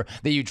cover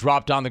that you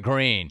dropped on the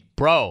green.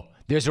 Bro,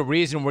 there's a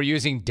reason we're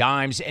using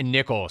dimes and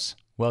nickels.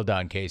 Well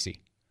done,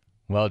 Casey.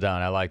 Well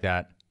done. I like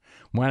that.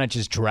 Why not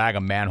just drag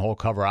a manhole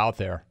cover out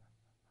there?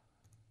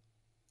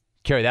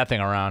 Carry that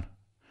thing around.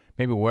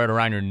 Maybe wear it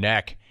around your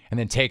neck and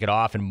then take it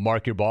off and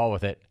mark your ball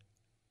with it.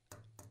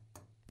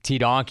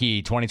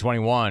 T-Donkey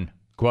 2021,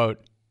 quote,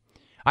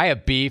 I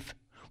have beef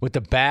with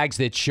the bags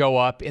that show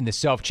up in the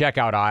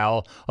self-checkout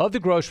aisle of the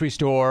grocery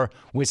store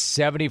with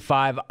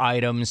 75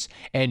 items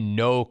and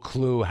no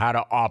clue how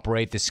to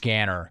operate the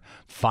scanner.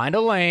 Find a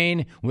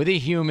lane with a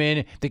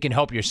human that can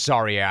help your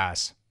sorry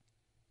ass.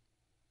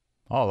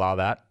 I'll allow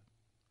that.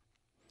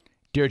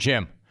 Dear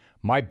Jim,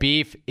 my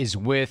beef is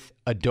with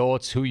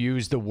adults who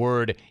use the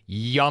word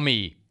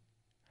yummy.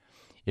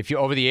 If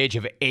you're over the age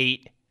of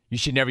 8, you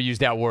should never use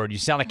that word. You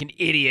sound like an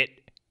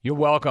idiot. You're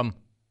welcome.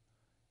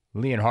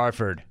 Lee in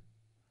Hartford.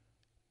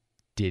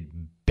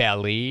 Did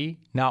Belly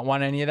not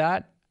want any of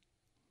that?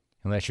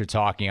 Unless you're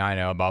talking, I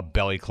know, about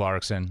Belly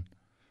Clarkson.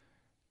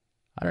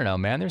 I don't know,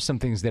 man. There's some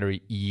things that are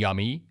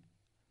yummy.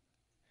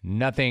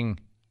 Nothing.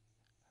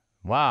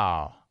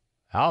 Wow.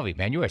 Alvy,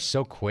 man, you are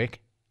so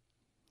quick.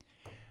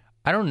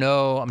 I don't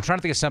know. I'm trying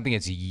to think of something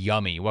that's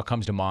yummy. What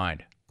comes to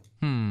mind?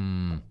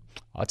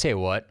 I'll tell you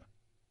what.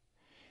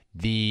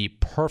 The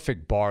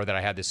Perfect bar that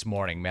I had this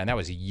morning, man, that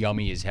was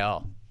yummy as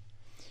hell.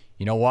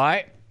 You know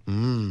why?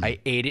 I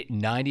ate it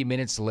 90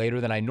 minutes later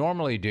than I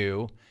normally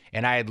do,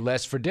 and I had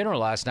less for dinner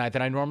last night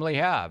than I normally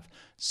have.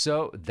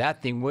 So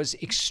that thing was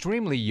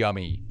extremely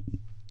yummy.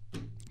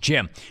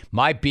 Jim,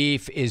 my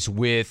beef is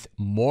with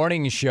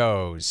morning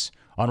shows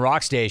on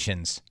rock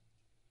stations.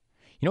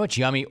 You know what's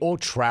yummy?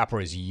 Old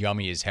Trapper is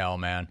yummy as hell,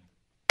 man.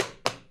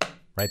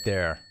 Right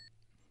there.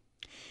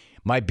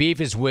 My beef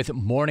is with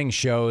morning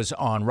shows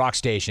on rock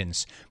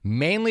stations,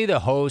 mainly the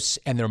hosts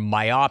and their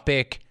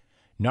myopic,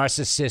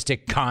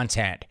 narcissistic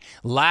content,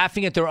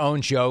 laughing at their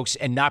own jokes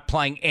and not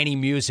playing any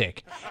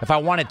music. If I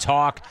want to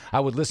talk,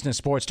 I would listen to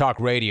sports talk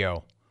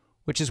radio,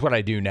 which is what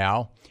I do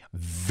now.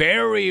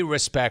 Very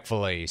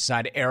respectfully,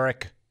 signed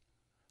Eric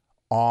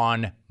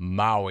on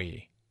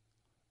Maui.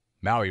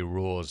 Maui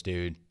rules,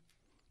 dude.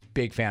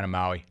 Big fan of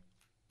Maui.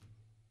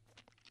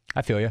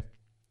 I feel you.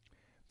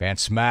 Van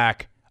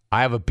Smack,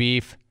 I have a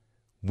beef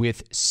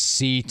with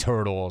sea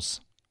turtles.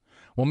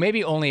 Well,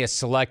 maybe only a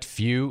select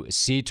few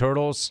sea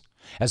turtles,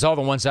 as all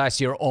the ones I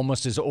see are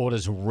almost as old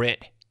as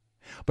Rit.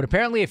 But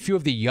apparently a few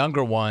of the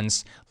younger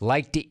ones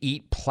like to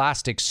eat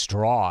plastic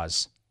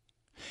straws.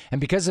 And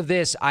because of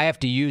this, I have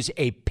to use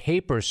a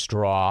paper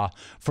straw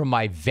for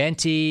my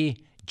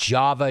Venti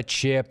Java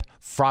chip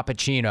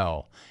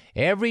Frappuccino.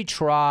 Ever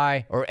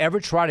try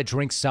to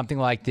drink something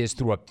like this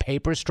through a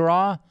paper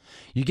straw?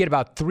 You get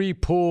about 3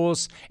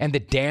 pulls and the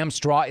damn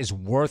straw is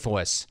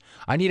worthless.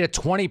 I need a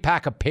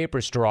 20-pack of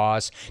paper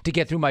straws to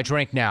get through my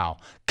drink now.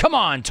 Come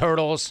on,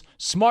 turtles.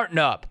 Smarten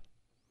up.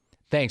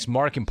 Thanks,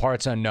 Mark in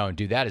Parts Unknown.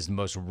 Dude, that is the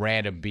most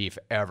random beef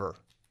ever.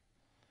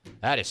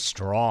 That is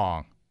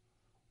strong.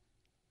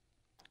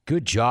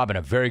 Good job and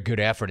a very good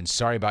effort, and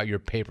sorry about your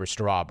paper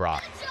straw, bro.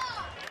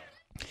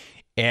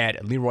 And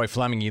Leroy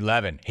Fleming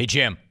 11. Hey,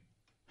 Jim,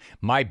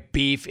 my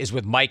beef is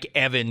with Mike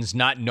Evans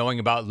not knowing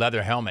about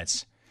leather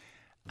helmets.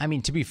 I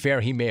mean, to be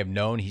fair, he may have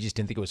known. He just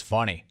didn't think it was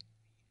funny.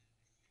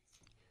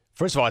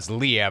 First of all, it's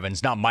Lee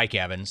Evans, not Mike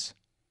Evans.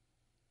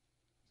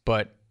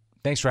 But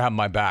thanks for having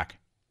my back.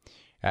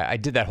 I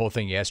did that whole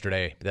thing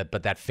yesterday,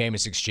 but that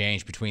famous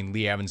exchange between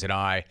Lee Evans and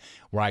I,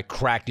 where I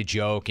cracked a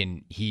joke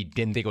and he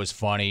didn't think it was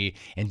funny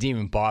and didn't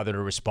even bother to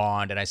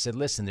respond. And I said,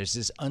 listen, there's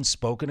this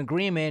unspoken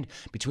agreement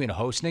between a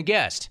host and a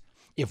guest.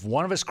 If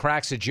one of us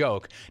cracks a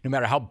joke, no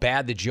matter how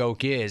bad the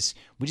joke is,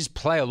 we just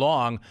play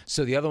along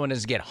so the other one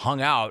doesn't get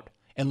hung out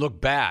and look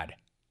bad.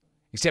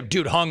 Except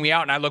dude hung me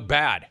out and I look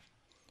bad.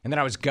 And then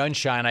I was gun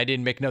shy and I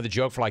didn't make another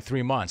joke for like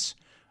 3 months.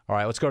 All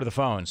right, let's go to the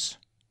phones.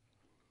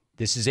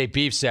 This is a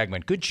beef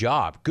segment. Good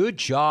job. Good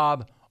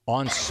job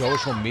on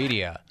social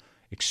media.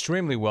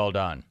 Extremely well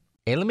done.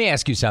 Hey, let me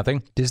ask you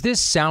something. Does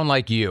this sound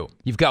like you?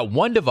 You've got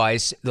one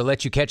device that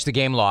lets you catch the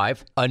game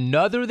live,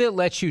 another that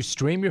lets you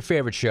stream your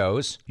favorite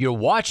shows, you're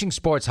watching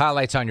sports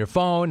highlights on your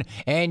phone,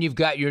 and you've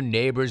got your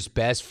neighbor's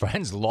best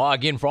friend's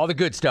login for all the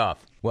good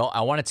stuff. Well,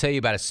 I want to tell you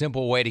about a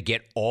simple way to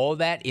get all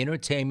that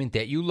entertainment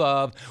that you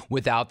love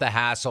without the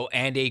hassle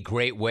and a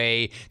great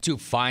way to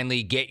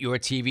finally get your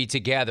TV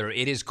together.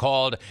 It is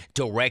called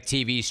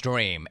DirecTV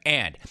Stream,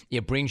 and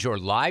it brings your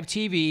live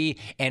TV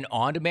and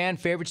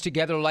on-demand favorites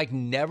together like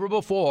never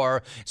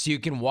before so you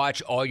can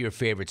watch all your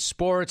favorite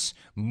sports,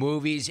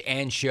 movies,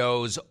 and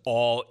shows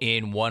all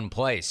in one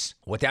place.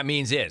 What that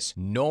means is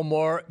no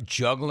more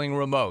juggling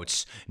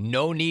remotes,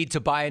 no need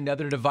to buy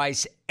another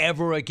device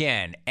ever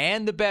again.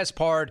 And the best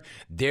part,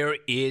 there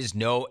is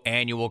no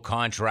annual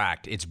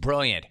contract. It's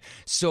brilliant.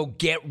 So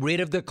get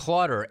rid of the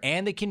clutter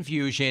and the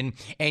confusion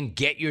and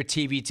get your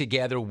TV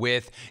together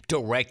with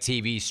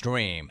DirecTV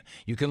Stream.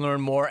 You can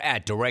learn more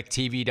at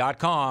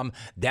directtv.com.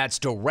 That's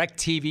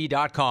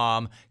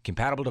directtv.com.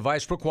 Compatible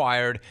device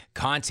required.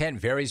 Content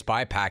varies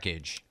by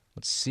package.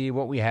 Let's see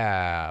what we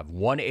have.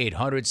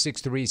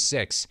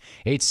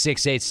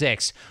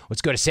 1-800-636-8686.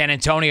 Let's go to San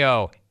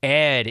Antonio.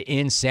 Ed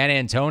in San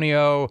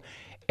Antonio.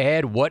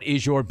 Ed, what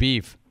is your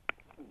beef?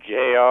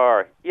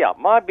 JR. Yeah,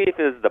 my beef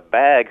is the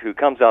bag who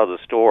comes out of the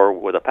store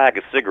with a pack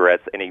of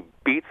cigarettes and he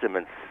beats him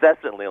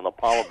incessantly on the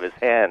palm of his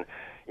hand,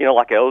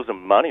 like he owes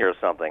him money or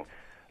something.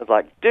 It's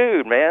like,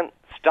 dude, man,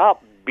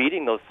 stop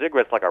beating those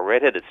cigarettes like a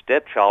redheaded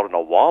stepchild in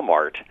a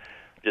Walmart.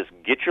 Just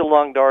get your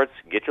lung darts,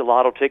 get your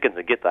lotto tickets,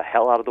 and get the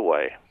hell out of the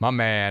way. My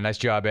man, nice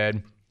job,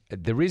 Ed.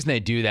 The reason they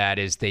do that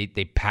is they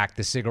pack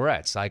the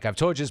cigarettes. Like I've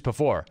told you this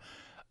before,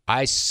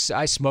 I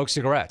smoke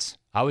cigarettes.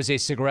 I was a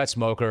cigarette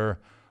smoker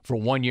for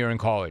 1 year in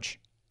college,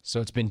 so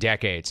it's been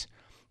decades.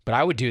 But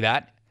I would do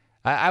that.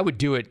 I would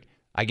do it,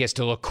 I guess,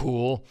 to look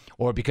cool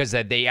or because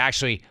that they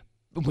actually,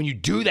 when you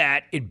do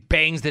that, it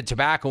bangs the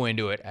tobacco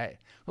into it.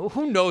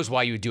 Who knows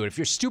why you would do it? If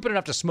you're stupid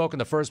enough to smoke in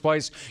the first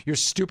place, you're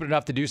stupid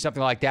enough to do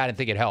something like that and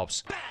think it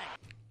helps.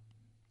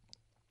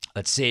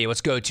 Let's see. Let's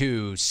go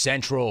to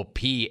Central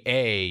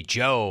PA.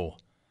 Joe.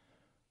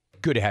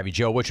 Good to have you,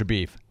 Joe. What's your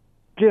beef?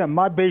 Jim,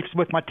 my beef's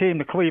with my team,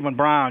 the Cleveland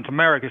Browns,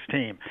 America's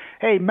team.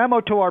 Hey,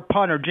 memo to our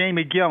punter,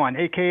 Jamie Gillan,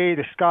 a.k.a.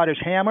 the Scottish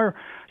Hammer.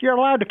 You're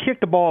allowed to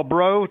kick the ball,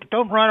 bro.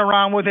 Don't run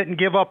around with it and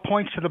give up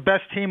points to the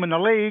best team in the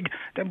league.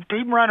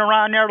 Don't run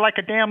around there like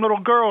a damn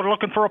little girl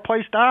looking for a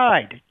place to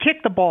hide.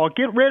 Kick the ball.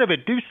 Get rid of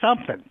it. Do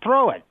something.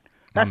 Throw it.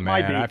 That's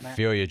my beef, man. I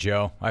feel you,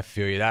 Joe. I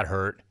feel you. That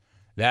hurt.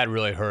 That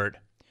really hurt.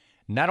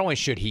 Not only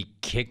should he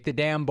kick the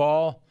damn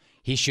ball,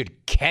 he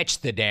should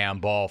catch the damn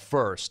ball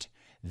first.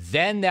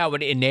 Then that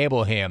would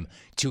enable him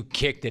to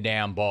kick the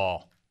damn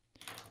ball.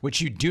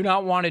 What you do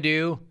not want to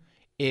do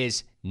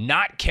is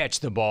not catch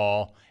the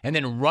ball and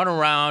then run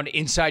around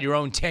inside your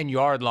own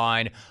 10-yard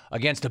line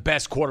against the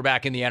best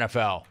quarterback in the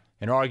NFL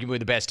and arguably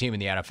the best team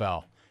in the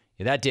NFL.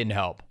 Yeah, that didn't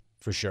help,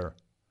 for sure.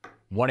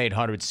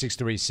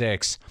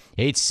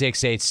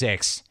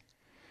 1-800-636-8686.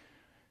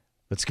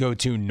 Let's go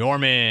to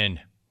Norman.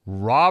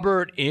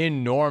 Robert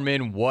in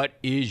Norman, what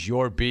is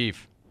your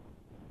beef?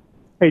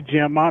 Hey,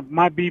 Jim,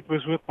 my beef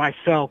was with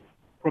myself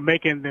for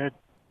making the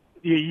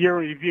year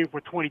review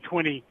for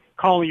 2020,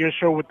 calling your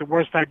show with the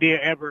worst idea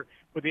ever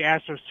with the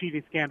Astros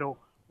cheating scandal.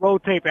 Roll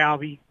tape,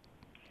 Alvy.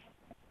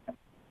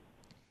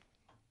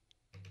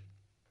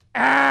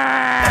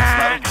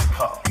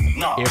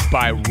 If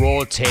by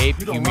roll tape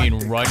you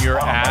mean run your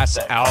ass,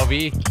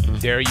 Alvy,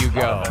 there you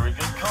go.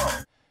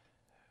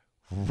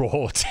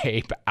 Roll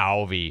tape,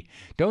 Alvy.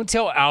 Don't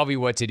tell Alvy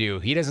what to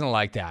do. He doesn't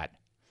like that.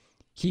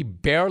 He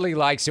barely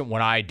likes it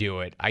when I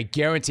do it. I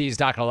guarantee he's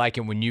not going to like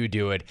it when you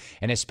do it,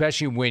 and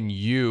especially when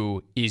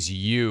you is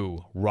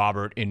you,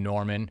 Robert in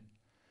Norman.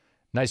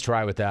 Nice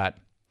try with that.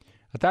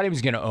 I thought he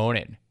was going to own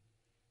it.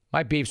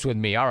 My beef's with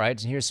me. All right,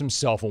 here's some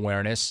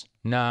self-awareness.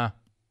 Nah.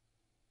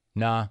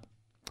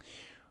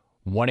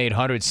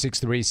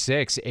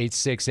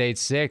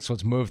 1-800-636-8686.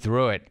 Let's move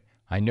through it.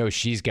 I know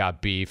she's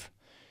got beef.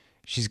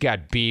 She's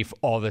got beef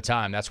all the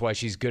time. That's why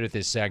she's good at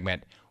this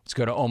segment. Let's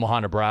go to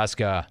Omaha,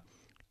 Nebraska.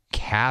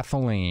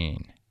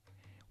 Kathleen.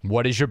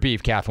 What is your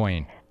beef,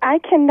 Kathleen? I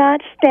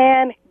cannot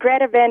stand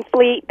Greta Van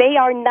Fleet. They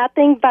are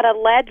nothing but a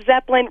Led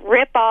Zeppelin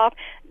ripoff.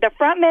 The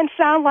frontmen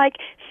sound like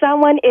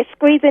someone is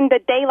squeezing the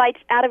daylights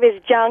out of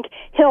his junk.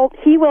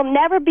 He will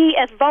never be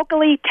as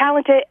vocally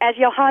talented as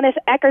Johannes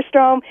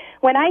Eckerstrom.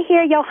 When I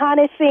hear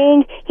Johannes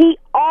sing, he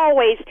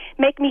always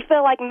make me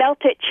feel like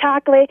melted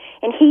chocolate,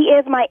 and he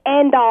is my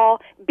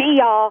end-all,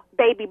 be-all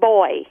baby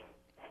boy.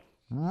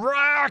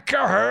 Rock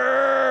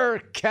her,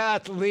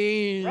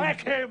 Kathleen.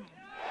 Rock him.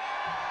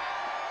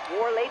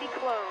 War Lady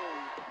Clone.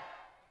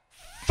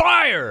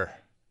 Fire!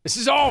 This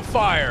is all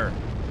fire.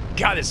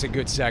 God, this is a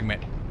good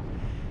segment.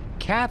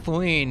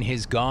 Kathleen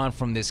has gone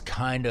from this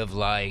kind of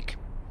like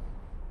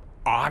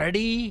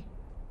oddity,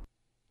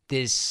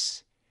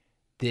 this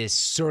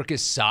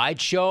circus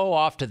sideshow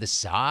off to the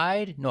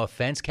side. No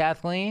offense,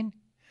 Kathleen.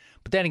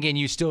 But then again,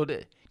 you still...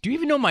 Do you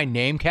even know my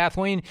name,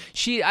 Kathleen?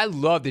 I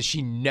love that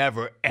she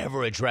never,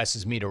 ever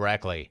addresses me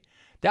directly.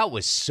 That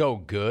was so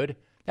good.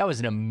 That was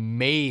an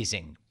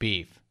amazing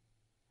beef.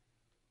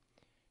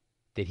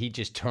 That he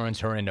just turns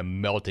her into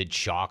melted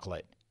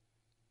chocolate.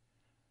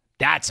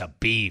 That's a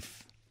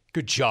beef.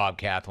 Good job,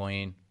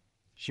 Kathleen.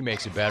 She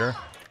makes it better.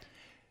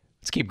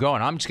 Let's keep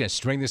going. I'm just going to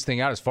string this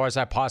thing out as far as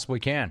I possibly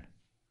can.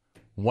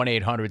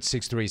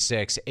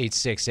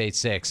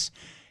 1-800-636-8686.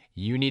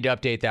 You need to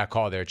update that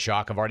call there,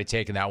 Chalk. I've already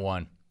taken that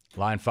one.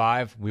 Line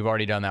 5, we've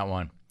already done that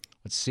one.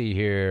 Let's see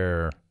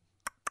here.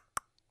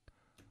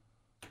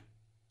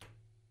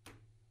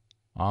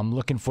 I'm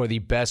looking for the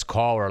best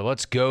caller.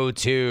 Let's go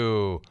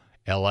to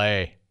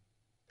L.A.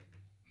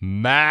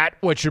 Matt,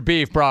 what's your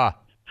beef, brah?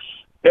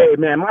 Hey,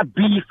 man, my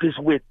beef is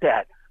with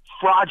that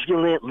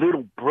fraudulent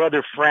little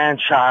brother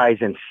franchise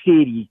and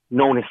city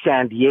known as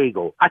San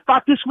Diego. I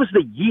thought this was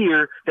the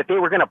year that they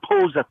were going to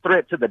pose a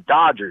threat to the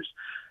Dodgers.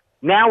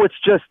 Now it's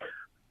just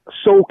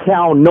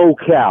SoCal,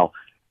 NoCal.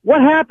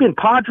 What happened,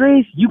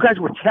 Padres? You guys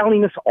were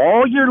telling us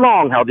all year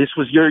long how this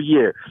was your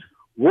year.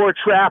 War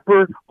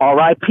Trapper,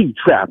 R.I.P.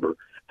 Trapper.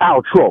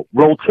 Outro,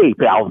 roll tape,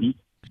 Alvy.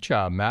 Good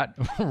job, Matt.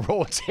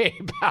 Roll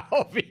tape,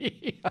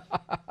 Alvy.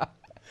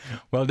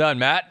 Well done,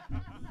 Matt.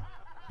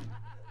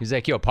 He's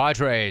like, yo,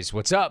 Padres,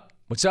 what's up?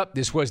 What's up?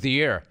 This was the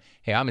year.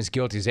 Hey, I'm as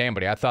guilty as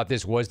anybody. I thought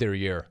this was their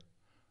year.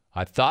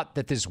 I thought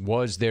that this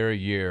was their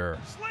year.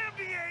 Slam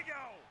Diego!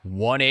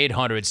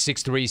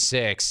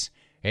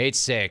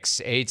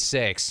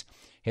 1-800-636-8686.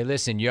 Hey,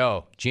 listen,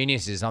 yo,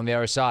 geniuses on the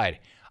other side.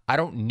 I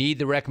don't need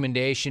the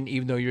recommendation,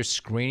 even though you're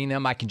screening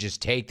them. I can just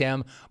take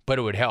them, but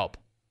it would help.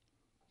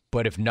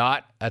 But if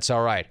not, that's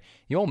all right.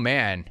 The old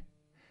man...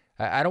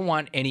 I don't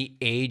want any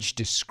age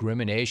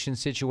discrimination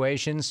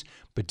situations,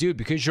 but dude,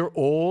 because you're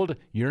old,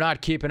 you're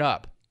not keeping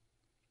up.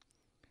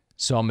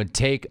 So I'm going to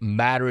take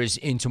matters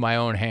into my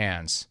own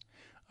hands.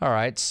 All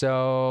right,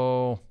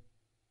 so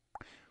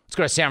let's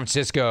go to San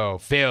Francisco.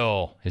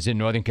 Phil is in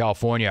Northern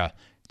California.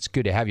 It's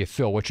good to have you,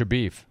 Phil. What's your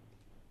beef?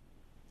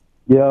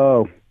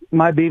 Yo,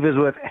 my beef is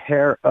with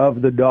hair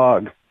of the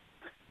dog.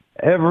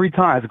 Every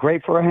time. It's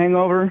great for a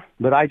hangover,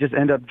 but I just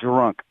end up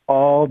drunk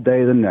all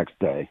day the next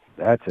day.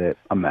 That's it.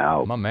 I'm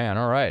out. My man.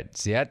 All right.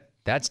 See,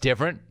 that's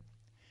different.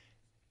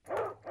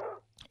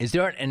 Is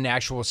there an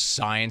actual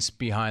science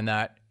behind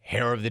that?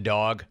 Hair of the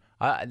dog?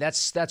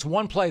 That's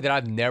one play that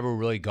I've never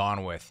really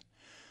gone with.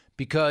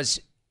 Because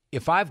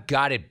if I've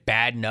got it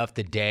bad enough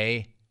the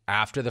day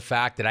after the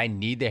fact that I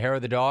need the hair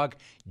of the dog,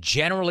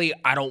 generally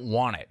I don't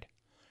want it.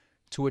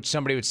 To which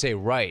somebody would say,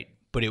 right,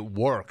 but it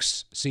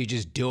works, so you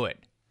just do it.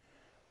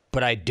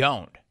 But I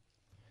don't.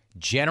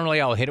 Generally,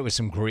 I'll hit it with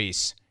some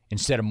grease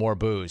instead of more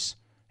booze.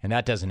 And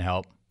that doesn't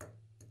help.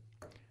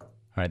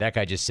 All right, that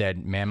guy just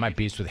said, man, my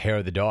beef's with hair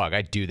of the dog.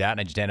 I'd do that, and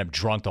I just end up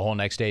drunk the whole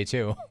next day,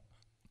 too.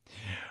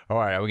 All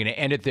right, are we going to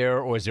end it there,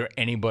 or is there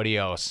anybody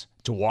else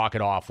to walk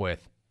it off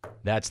with?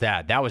 That's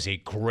that. That was a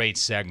great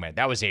segment.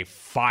 That was a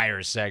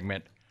fire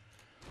segment.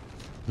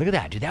 Look at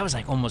that, dude. That was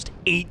like almost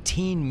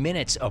 18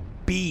 minutes of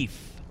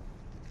beef.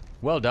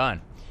 Well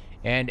done.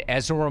 And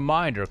as a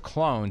reminder,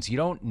 clones, you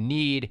don't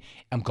need,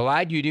 I'm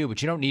glad you do,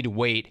 but you don't need to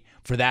wait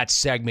for that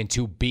segment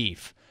to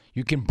beef.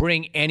 You can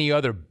bring any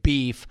other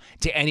beef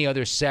to any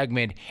other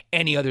segment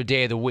any other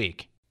day of the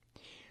week.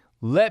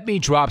 Let me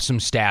drop some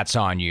stats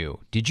on you.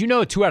 Did you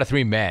know 2 out of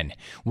 3 men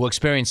will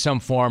experience some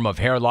form of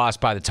hair loss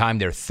by the time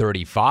they're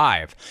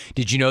 35?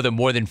 Did you know that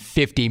more than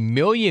 50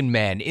 million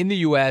men in the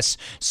U.S.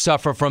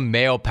 suffer from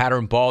male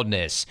pattern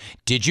baldness?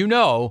 Did you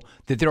know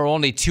that there are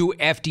only 2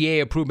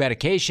 FDA-approved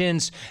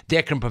medications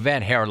that can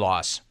prevent hair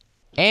loss?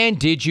 And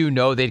did you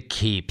know that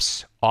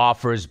Keeps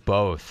offers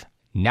both?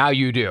 Now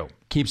you do.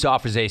 Keeps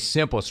offers a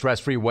simple,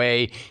 stress-free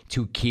way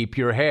to keep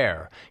your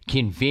hair.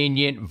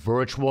 Convenient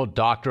virtual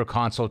doctor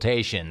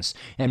consultations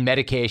and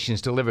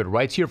medications delivered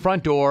right to your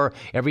front door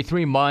every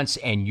 3 months,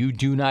 and you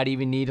do not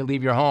even need to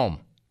leave your home.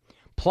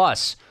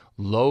 Plus,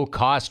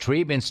 low-cost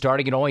treatment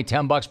starting at only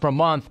 $10 per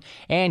month,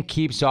 and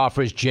Keeps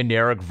offers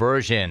generic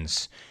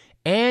versions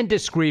and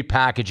discreet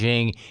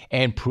packaging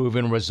and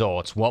proven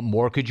results. What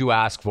more could you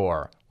ask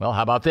for? Well,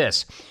 how about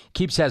this?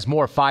 Keeps has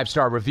more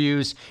 5-star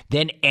reviews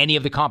than any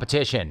of the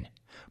competition.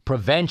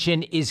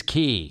 Prevention is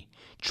key.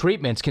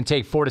 Treatments can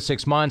take 4 to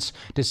 6 months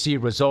to see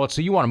results,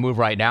 so you want to move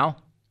right now.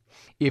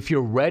 If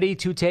you're ready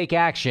to take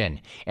action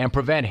and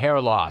prevent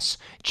hair loss,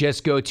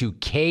 just go to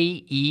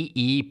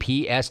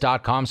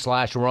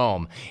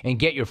keeps.com/Rome and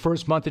get your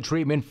first month of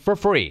treatment for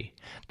free.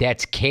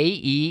 That's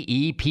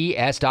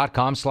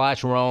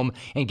keeps.com/Rome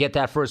and get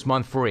that first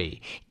month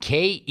free.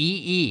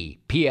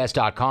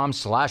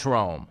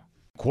 keeps.com/Rome.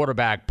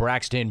 Quarterback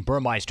Braxton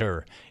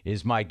Burmeister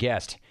is my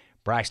guest.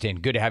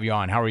 Braxton, good to have you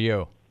on. How are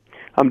you?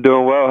 I'm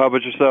doing well. How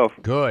about yourself?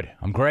 Good.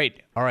 I'm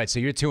great. All right, so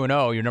you're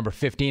 2-0. You're number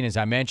 15, as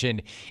I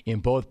mentioned.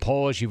 In both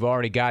polls, you've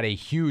already got a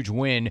huge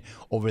win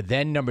over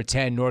then number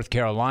 10, North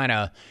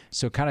Carolina.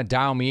 So kind of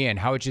dial me in.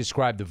 How would you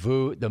describe the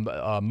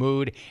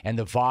mood and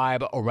the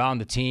vibe around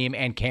the team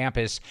and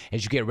campus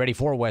as you get ready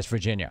for West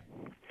Virginia?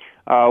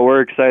 We're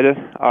excited.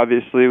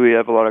 Obviously, we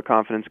have a lot of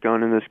confidence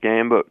going in this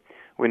game, but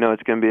we know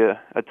it's going to be a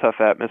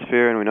tough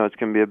atmosphere, and we know it's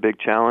going to be a big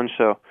challenge,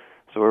 so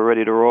we're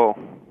ready to roll.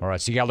 All right,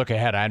 so you got to look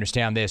ahead. I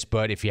understand this,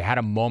 but if you had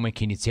a moment,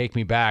 can you take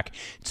me back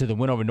to the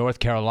win over North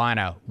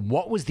Carolina?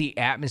 What was the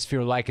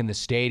atmosphere like in the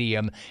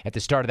stadium at the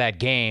start of that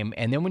game?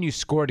 And then when you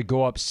scored to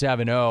go up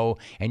 7-0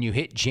 and you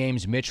hit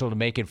James Mitchell to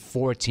make it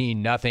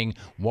 14-0,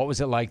 what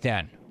was it like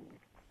then?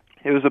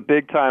 It was a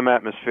big-time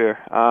atmosphere,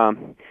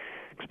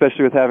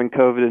 especially with having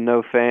COVID and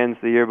no fans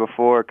the year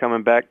before.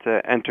 Coming back to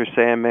enter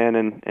Sandman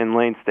in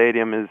Lane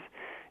Stadium is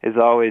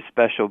always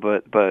special,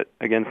 but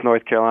against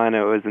North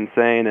Carolina it was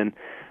insane, and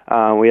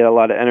we had a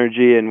lot of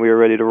energy and we were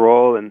ready to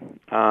roll, and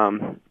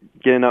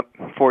getting up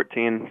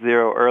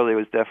 14-0 early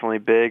was definitely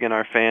big, and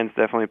our fans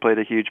definitely played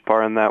a huge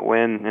part in that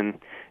win, and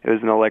it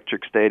was an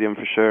electric stadium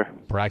for sure.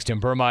 Braxton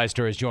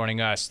Burmeister is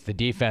joining us. The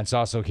defense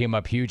also came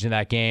up huge in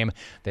that game.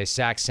 They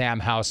sacked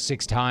Sam Howell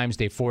 6 times.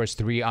 They forced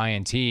 3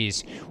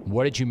 INTs.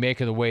 What did you make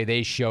of the way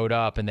they showed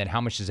up, and then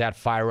how much does that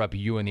fire up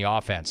you in the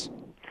offense?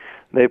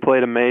 They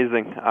played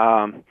amazing.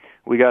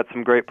 We got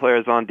some great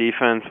players on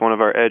defense. One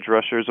of our edge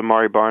rushers,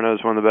 Amari Barno,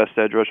 is one of the best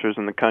edge rushers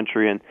in the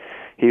country, and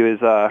he was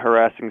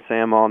harassing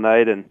Sam all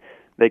night, and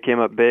they came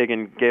up big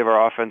and gave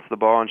our offense the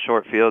ball in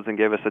short fields and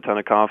gave us a ton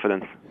of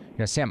confidence.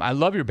 Now, Sam, I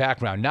love your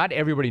background. Not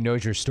everybody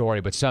knows your story,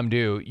 but some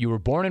do. You were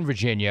born in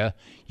Virginia.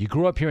 You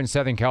grew up here in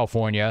Southern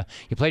California.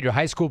 You played your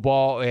high school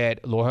ball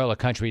at Loyola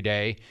Country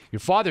Day. Your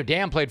father,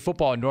 Dan, played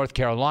football in North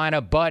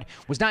Carolina, but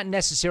was not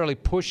necessarily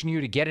pushing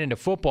you to get into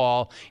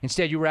football.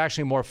 Instead, you were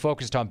actually more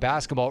focused on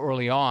basketball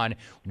early on.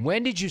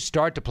 When did you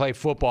start to play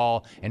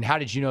football, and how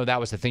did you know that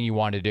was the thing you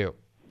wanted to do?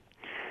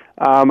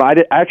 I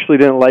actually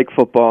didn't like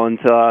football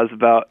until I was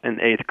about in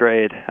 8th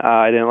grade.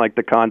 I didn't like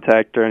the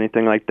contact or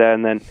anything like that,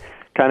 and then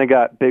kind of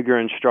got bigger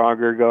and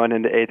stronger going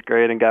into 8th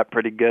grade and got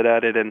pretty good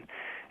at it, and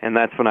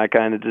that's when I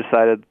kind of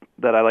decided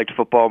that I liked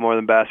football more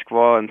than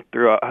basketball, and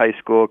throughout high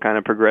school kind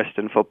of progressed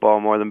in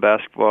football more than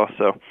basketball.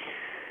 So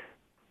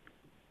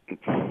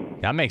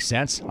that makes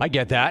sense. I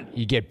get that.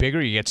 You get bigger,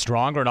 you get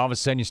stronger, and all of a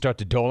sudden you start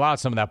to dole out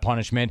some of that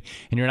punishment,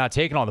 and you're not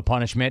taking all the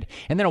punishment.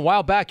 And then a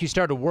while back you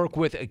started to work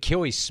with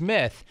Achilles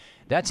Smith.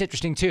 That's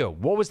interesting too.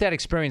 What was that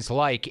experience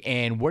like,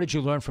 and what did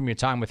you learn from your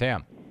time with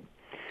him?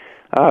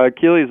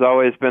 Achilles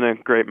always been a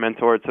great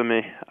mentor to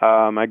me.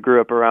 I grew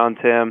up around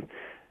him.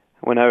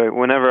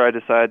 Whenever I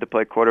decided to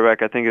play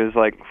quarterback, I think it was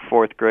like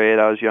 4th grade,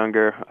 I was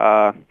younger,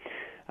 I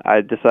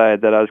decided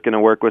that I was going to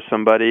work with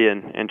somebody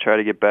and try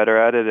to get better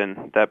at it,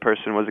 and that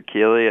person was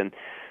Achilles. And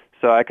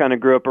so I kind of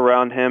grew up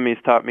around him. He's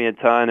taught me a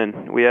ton,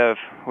 and we have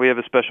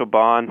a special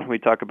bond. We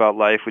talk about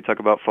life, we talk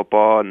about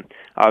football, and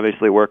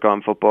obviously work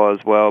on football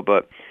as well,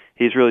 but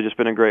he's really just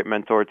been a great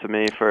mentor to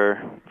me for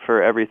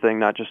everything,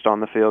 not just on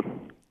the field.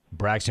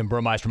 Braxton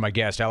Burmeister, my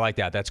guest. I like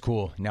that. That's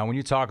cool. Now, when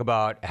you talk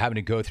about having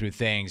to go through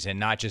things and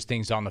not just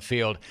things on the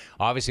field,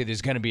 obviously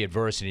there's going to be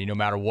adversity no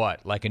matter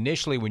what. Like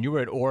initially when you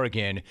were at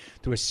Oregon,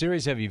 through a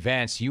series of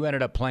events, you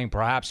ended up playing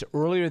perhaps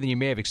earlier than you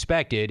may have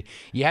expected.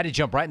 You had to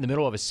jump right in the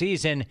middle of a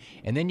season,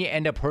 and then you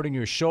end up hurting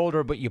your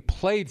shoulder, but you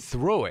played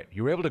through it.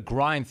 You were able to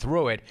grind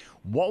through it.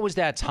 What was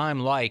that time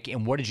like,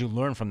 and what did you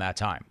learn from that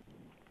time?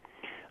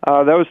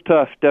 That was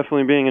tough,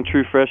 definitely being a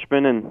true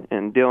freshman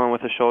and dealing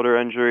with a shoulder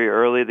injury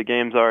early. The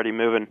game's already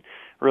moving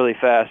really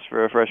fast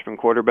for a freshman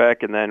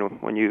quarterback, and then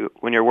when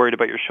you're worried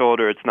about your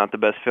shoulder, it's not the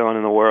best feeling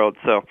in the world.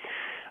 So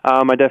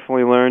I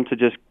definitely learned to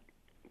just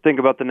think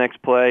about the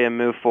next play and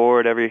move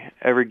forward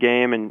every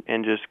game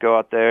and just go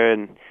out there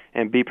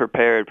and be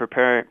prepared.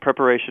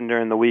 Preparation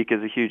during the week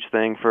is a huge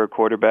thing for a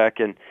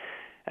quarterback, and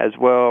as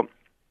well,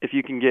 if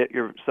you can get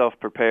yourself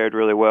prepared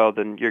really well,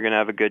 then you're going to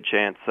have a good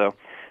chance. So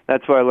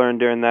that's what I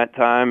learned during that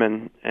time,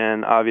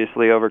 and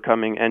obviously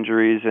overcoming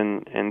injuries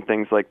and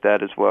things like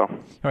that as well. All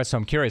right, so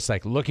I'm curious,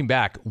 like looking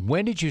back,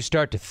 when did you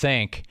start to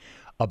think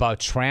about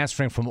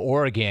transferring from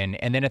Oregon?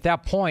 And then at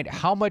that point,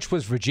 how much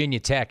was Virginia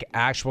Tech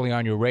actually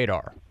on your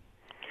radar?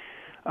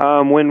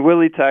 When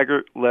Willie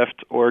Taggart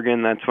left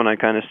Oregon, that's when I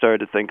kind of started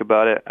to think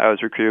about it. I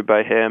was recruited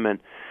by him, and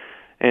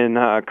in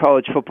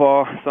college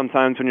football,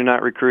 sometimes when you're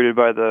not recruited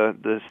by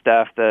the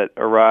staff that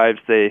arrives,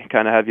 they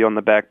kind of have you on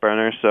the back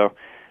burner. So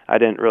I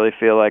didn't really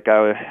feel like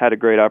I had a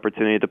great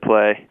opportunity to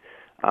play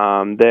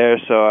there,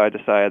 so I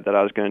decided that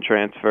I was going to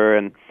transfer.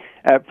 And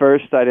at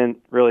first I didn't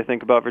really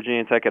think about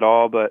Virginia Tech at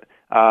all, but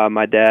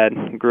my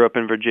dad grew up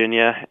in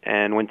Virginia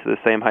and went to the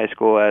same high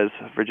school as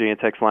Virginia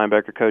Tech's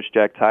linebacker coach,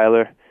 Jack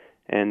Tyler.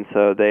 And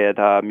so they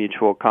had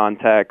mutual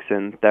contacts,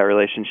 and that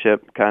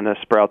relationship kind of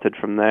sprouted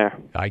from there.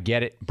 I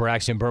get it.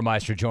 Braxton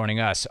Burmeister joining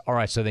us. All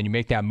right, so then you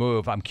make that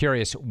move. I'm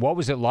curious, what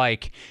was it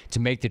like to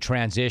make the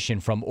transition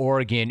from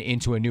Oregon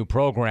into a new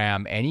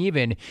program and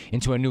even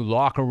into a new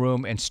locker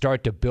room and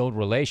start to build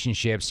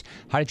relationships?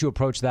 How did you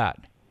approach that?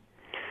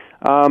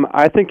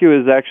 I think it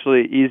was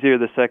actually easier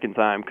the second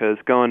time because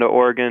going to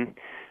Oregon,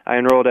 I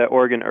enrolled at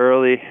Oregon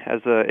early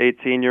as a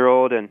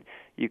 18-year-old, and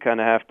you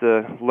kind of have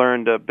to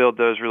learn to build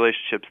those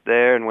relationships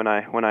there. And when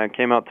I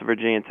came out to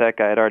Virginia Tech,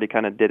 I had already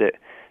kind of did it.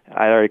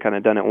 I had already kind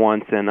of done it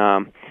once, and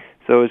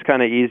so it was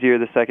kind of easier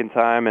the second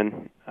time.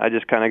 And I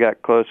just kind of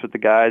got close with the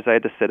guys. I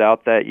had to sit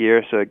out that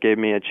year, so it gave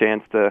me a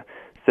chance to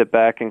sit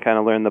back and kind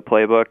of learn the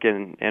playbook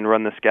and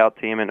run the scout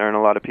team and earn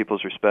a lot of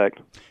people's respect.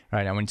 All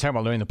right, now when you talk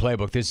about learning the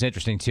playbook, this is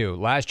interesting too.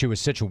 Last year was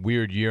such a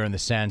weird year in the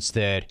sense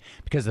that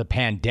because of the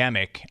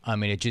pandemic, I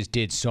mean, it just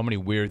did so many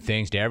weird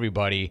things to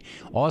everybody.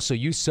 Also,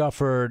 you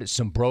suffered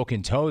some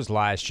broken toes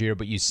last year,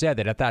 but you said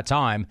that at that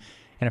time,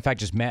 and in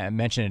fact, just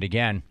mention it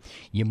again,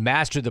 you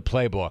mastered the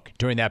playbook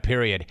during that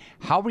period.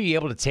 How were you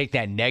able to take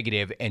that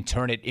negative and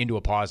turn it into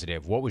a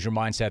positive? What was your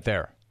mindset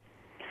there?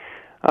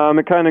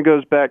 It kind of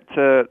goes back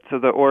to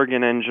the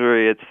Oregon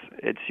injury.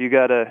 It's you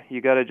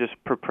gotta just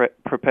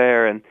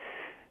prepare, and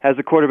as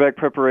a quarterback,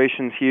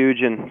 preparation's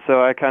huge. And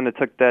so I kind of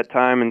took that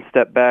time and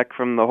stepped back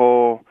from the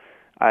whole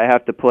I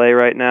have to play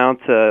right now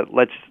to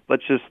let's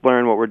just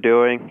learn what we're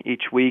doing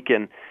each week.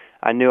 And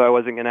I knew I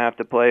wasn't going to have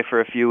to play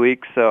for a few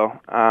weeks, so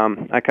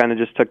I kind of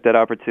just took that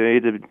opportunity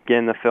to get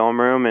in the film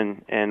room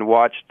and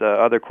watch the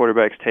other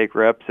quarterbacks take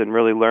reps and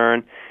really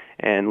learn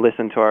and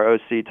listen to our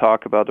OC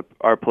talk about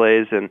our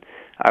plays. And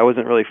I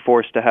wasn't really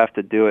forced to have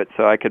to do it,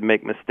 so I could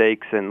make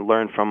mistakes and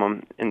learn from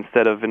them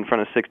instead of in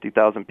front of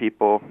 60,000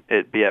 people.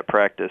 It'd be at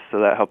practice, so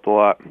that helped a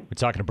lot. We're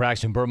talking to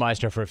Braxton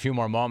Burmeister for a few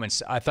more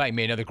moments. I thought you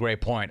made another great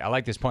point. I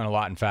like this point a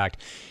lot, in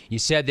fact. You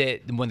said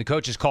that when the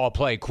coaches call a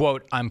play,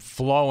 quote, I'm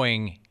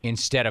flowing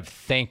instead of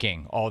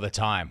thinking all the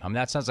time. I mean,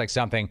 that sounds like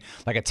something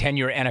like a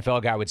 10-year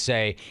NFL guy would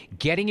say.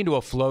 Getting into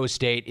a flow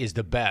state is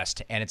the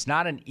best, and it's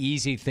not an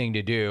easy thing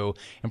to do,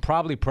 and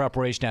probably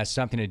preparation has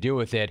something to do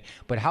with it.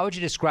 But how would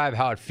you describe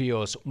how it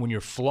feels when you're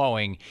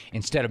flowing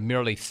instead of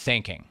merely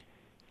thinking?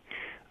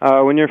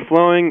 When you're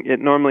flowing, it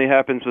normally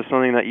happens with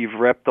something that you've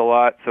repped a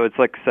lot, so it's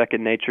like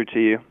second nature to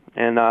you.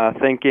 And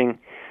thinking,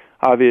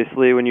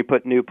 obviously, when you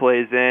put new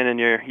plays in and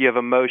you have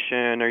a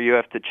motion or you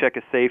have to check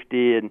a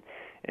safety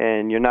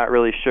and you're not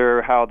really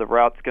sure how the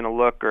route's going to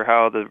look or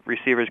how the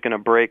receiver's going to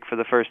break for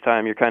the first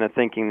time, you're kind of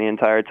thinking the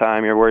entire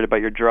time. You're worried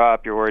about your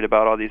drop. You're worried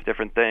about all these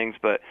different things.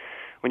 But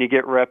when you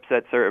get reps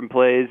at certain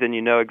plays and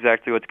you know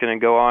exactly what's going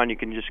to go on, you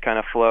can just kind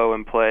of flow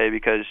and play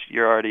because you've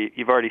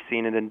already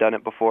seen it and done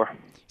it before.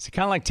 It's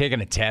kind of like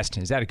taking a test.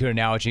 Is that a good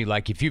analogy?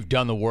 Like if you've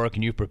done the work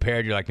and you've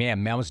prepared, you're like,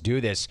 man, let's do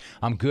this.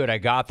 I'm good. I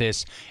got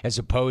this. As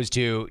opposed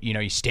to,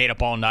 you stayed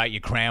up all night,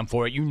 you cram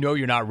for it, you know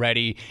you're not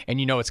ready, and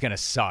you know it's going to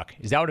suck.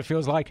 Is that what it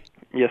feels like?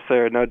 Yes,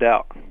 sir. No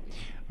doubt.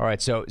 All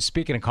right, so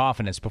speaking of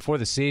confidence, before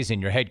the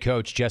season, your head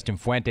coach, Justin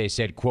Fuente,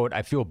 said, quote,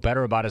 I feel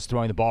better about us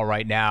throwing the ball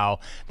right now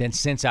than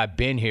since I've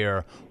been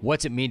here.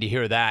 What's it mean to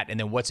hear that, and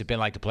then what's it been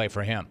like to play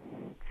for him?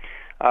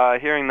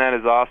 Hearing that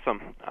is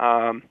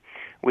awesome.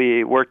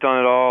 We worked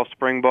on it all,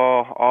 spring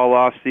ball, all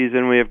off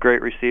season. We have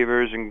great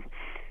receivers,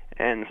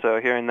 and so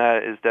hearing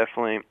that is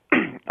definitely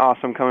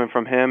awesome coming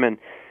from him. And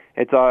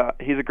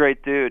he's a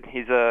great dude.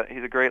 He's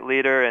a great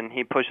leader, and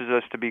he pushes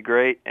us to be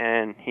great.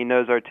 And he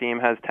knows our team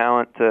has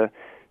talent to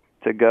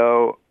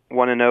go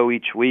 1-0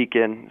 each week,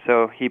 and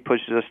so he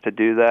pushes us to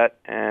do that.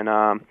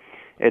 And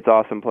it's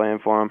awesome playing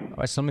for him. All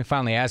right, so let me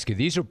finally ask you,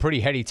 these are pretty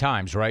heady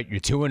times, right? You're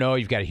 2-0,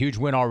 you've got a huge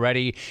win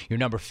already, you're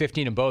number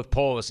 15 in both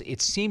polls.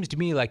 It seems to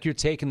me like you're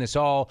taking this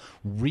all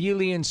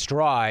really in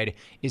stride.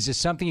 Is this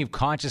something you've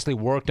consciously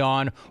worked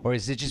on, or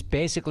is it just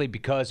basically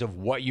because of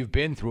what you've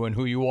been through and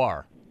who you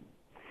are?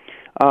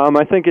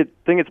 I think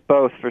it's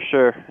both for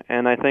sure,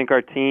 and I think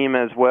our team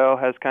as well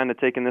has kind of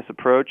taken this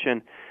approach,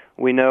 and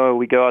we know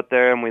we go out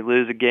there and we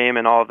lose a game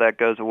and all of that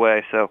goes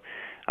away. So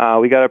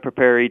we got to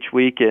prepare each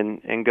week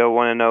and go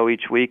 1-0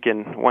 each week.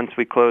 And once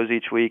we close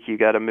each week, you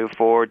got to move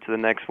forward to the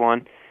next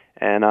one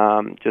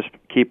and just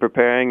keep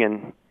preparing.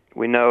 And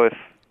we know if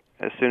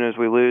as soon as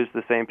we lose,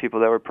 the same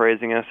people that were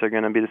praising us are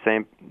going to be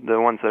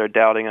the ones that are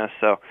doubting us.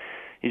 So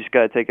you just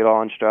got to take it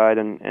all in stride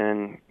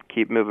and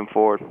keep moving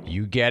forward.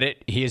 You get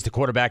it. He is the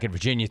quarterback at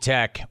Virginia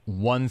Tech,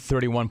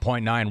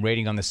 131.9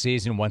 rating on the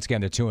season. Once again,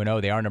 they're 2-0.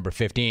 They are number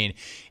 15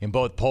 in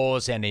both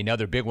polls, and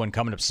another big one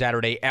coming up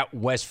Saturday at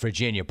West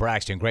Virginia.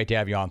 Braxton, great to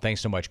have you on.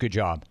 Thanks so much. Good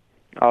job.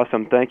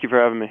 Awesome. Thank you for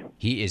having me.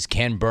 He is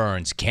Ken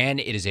Burns. Ken,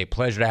 it is a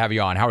pleasure to have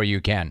you on. How are you,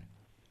 Ken?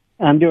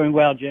 I'm doing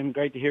well, Jim.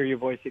 Great to hear your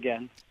voice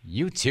again.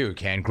 You too,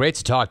 Ken. Great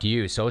to talk to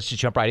you. So let's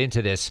just jump right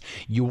into this.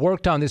 You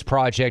worked on this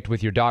project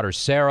with your daughter,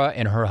 Sarah,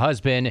 and her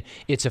husband.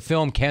 It's a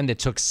film, Ken, that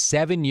took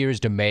 7 years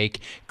to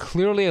make.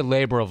 Clearly a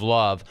labor of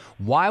love.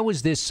 Why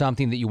was this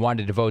something that you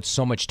wanted to devote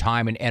so much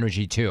time and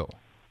energy to?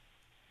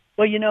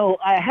 Well, you know,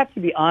 I have to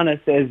be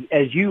honest,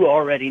 as you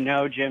already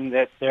know, Jim,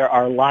 that there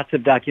are lots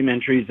of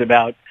documentaries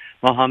about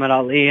Muhammad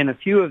Ali, and a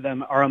few of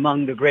them are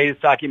among the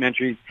greatest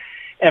documentaries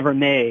ever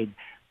made.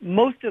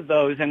 Most of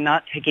those, and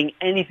not taking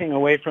anything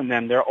away from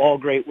them, they're all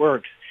great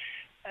works.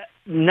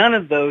 None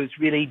of those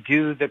really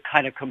do the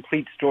kind of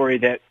complete story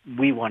that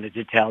we wanted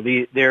to tell.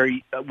 They're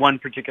one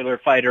particular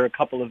fighter, a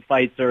couple of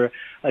fights, or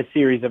a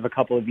series of a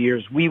couple of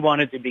years. We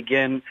wanted to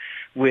begin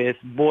with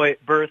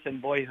birth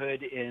and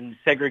boyhood in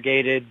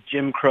segregated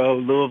Jim Crow,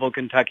 Louisville,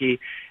 Kentucky,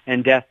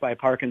 and death by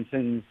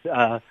Parkinson's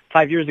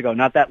 5 years ago,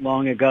 not that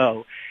long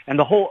ago. And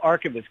the whole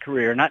arc of his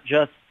career, not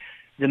just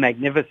the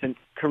magnificent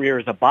career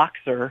as a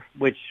boxer,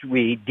 which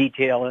we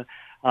detail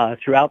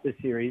throughout the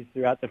series,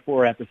 throughout the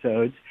 4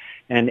 episodes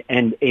and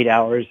 8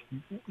 hours,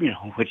 you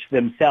know, which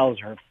themselves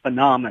are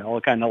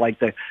phenomenal, kind of like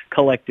the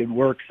collected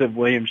works of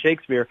William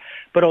Shakespeare,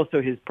 but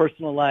also his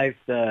personal life,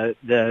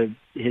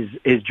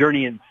 his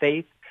journey in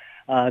faith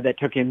that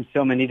took him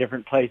so many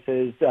different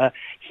places.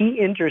 He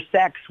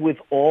intersects with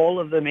all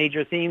of the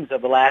major themes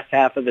of the last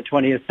half of the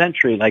 20th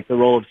century, like the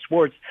role of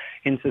sports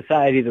in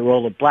society, the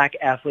role of black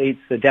athletes,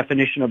 the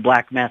definition of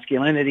black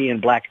masculinity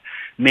and black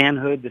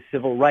manhood, the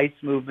civil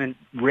rights movement,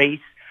 race,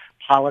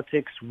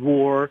 politics,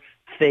 war,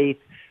 faith,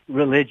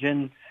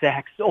 religion,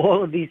 sex.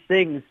 All of these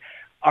things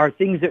are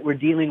things that we're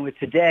dealing with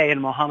today, and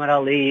Muhammad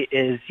Ali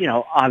is, you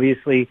know,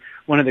 obviously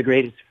one of the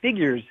greatest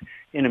figures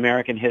in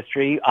American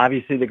history,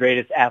 obviously the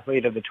greatest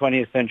athlete of the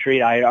 20th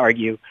century, I'd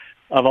argue,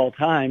 of all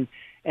time,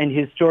 and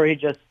his story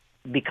just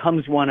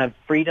becomes one of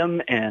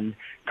freedom and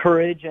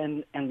courage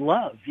and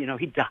love. You know,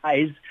 he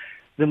dies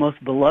the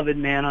most beloved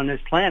man on this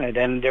planet,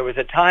 and there was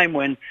a time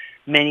when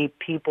many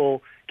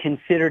people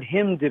considered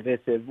him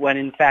divisive, when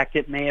in fact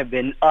it may have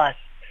been us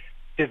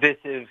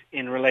divisive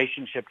in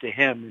relationship to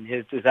him and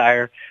his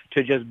desire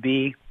to just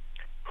be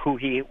who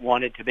he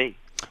wanted to be.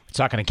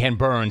 Talking to Ken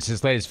Burns,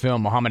 his latest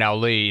film, Muhammad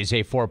Ali, is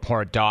a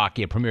 4-part doc.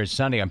 It premieres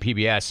Sunday on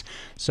PBS.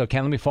 So,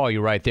 Ken, let me follow you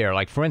right there.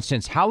 Like, for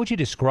instance, how would you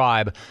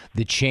describe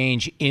the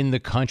change in the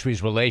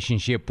country's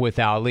relationship with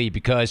Ali?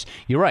 Because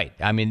you're right.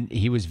 I mean,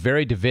 he was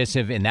very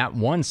divisive in that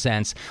one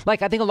sense.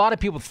 Like, I think a lot of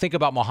people think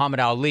about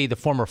Muhammad Ali, the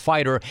former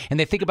fighter, and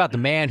they think about the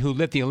man who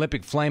lit the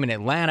Olympic flame in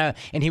Atlanta,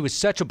 and he was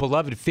such a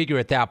beloved figure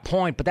at that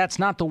point, but that's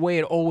not the way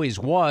it always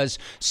was.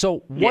 So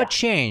what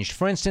changed?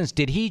 For instance,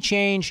 did he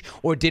change,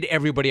 or did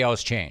everybody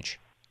else change?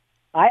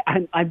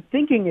 I'm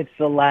thinking it's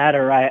the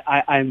latter.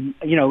 I'm,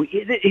 you know,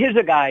 here's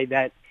a guy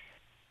that,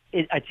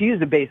 to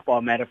use a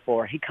baseball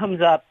metaphor, he comes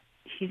up,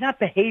 he's not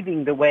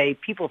behaving the way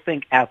people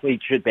think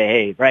athletes should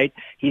behave, right?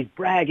 He's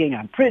bragging,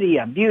 I'm pretty,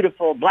 I'm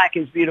beautiful, black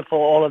is beautiful,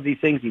 all of these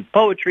things. He's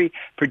poetry,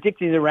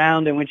 predicting the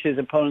round in which his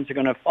opponents are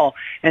going to fall.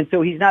 And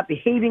so he's not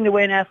behaving the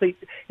way an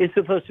athlete is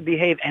supposed to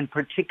behave, and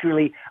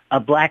particularly a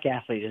black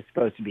athlete is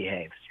supposed to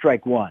behave.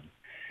 Strike one.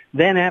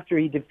 Then after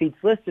he defeats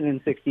Liston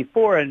in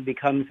 1964 and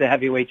becomes the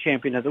heavyweight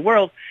champion of the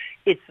world,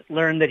 it's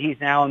learned that he's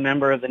now a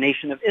member of the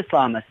Nation of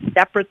Islam, a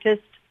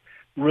separatist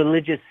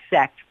religious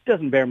sect.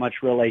 Doesn't bear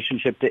much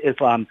relationship to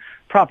Islam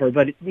proper,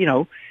 but, you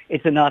know,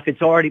 it's enough.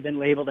 It's already been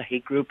labeled a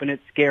hate group, and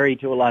it's scary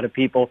to a lot of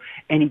people.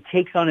 And he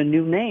takes on a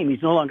new name.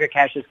 He's no longer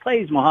Cassius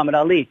Clay. He's Muhammad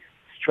Ali.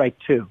 Strike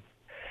two.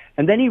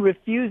 And then he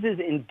refuses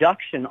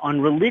induction on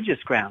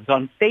religious grounds,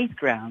 on faith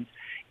grounds,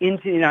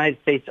 into the United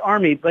States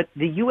Army, but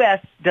the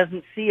U.S.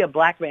 doesn't see a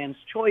black man's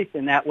choice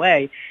in that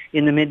way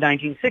in the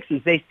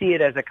mid-1960s. They see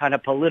it as a kind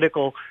of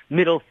political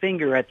middle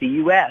finger at the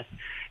U.S.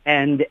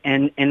 and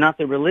not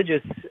the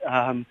religious,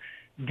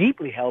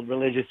 deeply held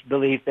religious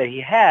belief that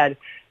he had.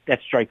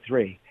 That's strike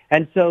three.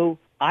 And so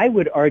I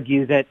would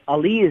argue that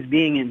Ali is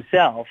being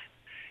himself,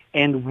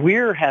 and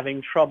we're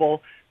having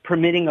trouble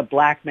permitting a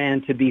black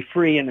man to be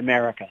free in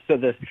America. So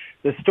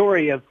the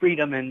story of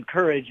freedom and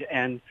courage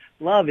and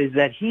love is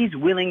that he's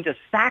willing to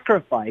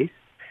sacrifice,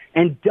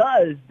 and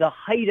does, the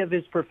height of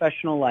his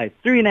professional life,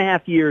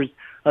 3.5 years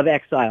of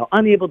exile,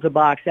 unable to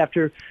box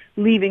after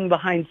leaving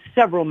behind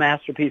several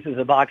masterpieces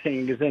of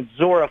boxing against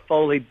Zora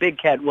Foley, Big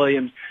Cat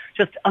Williams,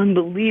 just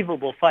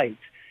unbelievable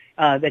fights,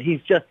 that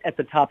he's just at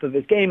the top of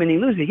his game, and he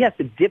loses. He has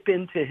to dip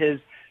into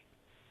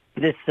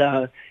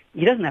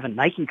he doesn't have a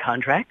Nike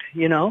contract,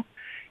 you know.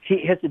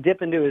 He has to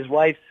dip into his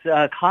wife's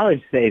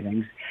college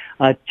savings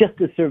just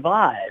to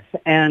survive,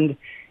 and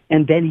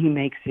then he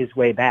makes his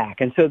way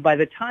back. And so by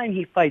the time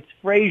he fights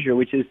Frazier,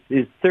 which is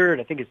his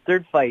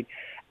third fight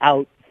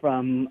out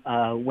from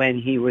when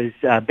he was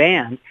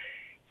banned,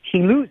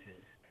 he loses.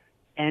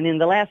 And in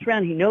the last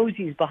round, he knows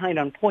he's behind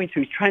on points,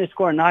 so he's trying to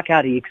score a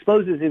knockout. He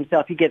exposes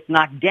himself. He gets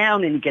knocked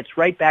down, and he gets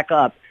right back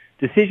up.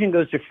 Decision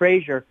goes to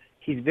Frazier.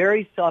 He's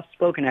very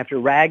soft-spoken after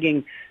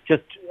ragging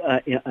just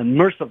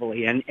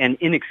mercifully and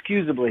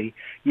inexcusably,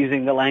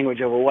 using the language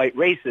of a white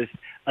racist,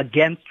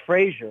 against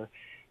Frazier.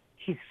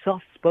 he's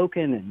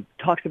soft-spoken and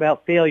talks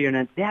about failure. And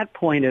at that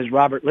point, as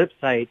Robert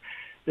Lipsyte,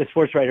 the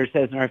sports writer,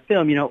 says in our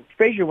film,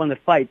 Frazier won the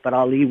fight, but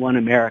Ali won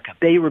America.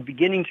 They were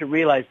beginning to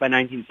realize by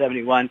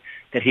 1971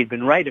 that he'd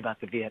been right about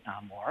the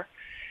Vietnam War,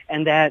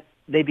 and that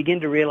they begin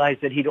to realize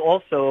that he'd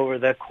also, over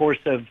the course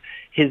of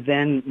his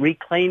then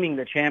reclaiming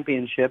the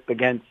championship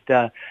against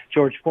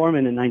George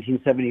Foreman in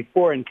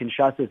 1974 in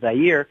Kinshasa,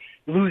 Zaire,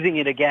 losing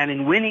it again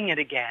and winning it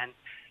again,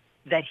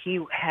 that he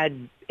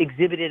had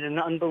exhibited an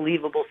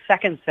unbelievable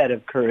second set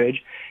of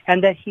courage,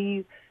 and that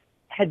he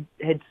had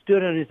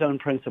stood on his own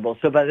principles.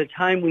 So by the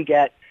time we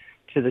get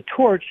to the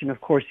torch, and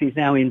of course he's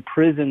now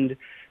imprisoned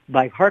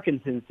by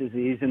Parkinson's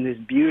disease, and this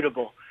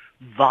beautiful,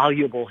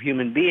 voluble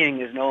human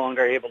being is no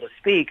longer able to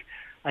speak,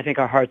 I think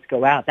our hearts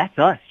go out. That's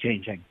us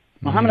changing.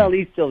 Muhammad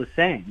Ali's still the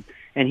same,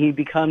 and he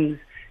becomes,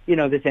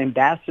 this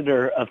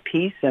ambassador of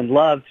peace and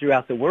love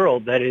throughout the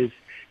world. That is,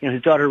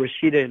 his daughter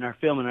Rashida in our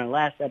film, in our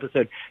last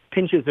episode,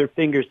 pinches her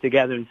fingers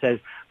together and says,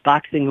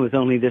 boxing was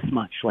only this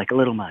much, like a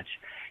little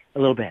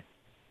bit.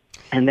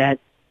 And that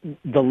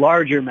the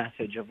larger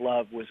message of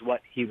love was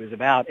what he was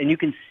about. And you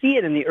can see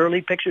it in the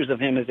early pictures of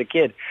him as a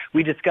kid.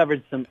 We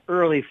discovered some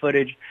early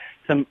footage,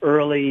 some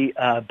early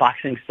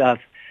boxing stuff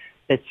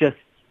that's just,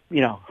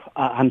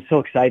 I'm so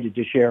excited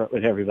to share it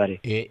with everybody.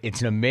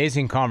 It's an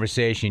amazing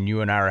conversation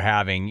you and I are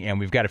having, and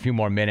we've got a few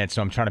more minutes,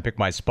 so I'm trying to pick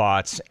my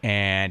spots.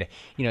 And,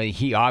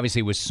 he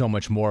obviously was so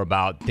much more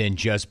about than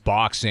just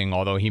boxing,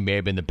 although he may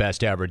have been the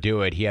best to ever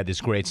do it. He had this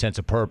great sense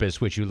of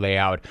purpose, which you lay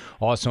out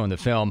also in the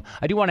film.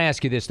 I do want to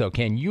ask you this, though,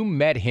 Ken. You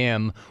met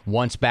him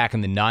once back in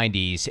the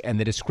 90s,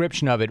 and the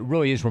description of it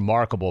really is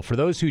remarkable. For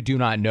those who do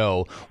not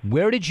know,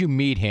 where did you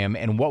meet him,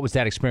 and what was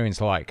that experience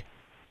like?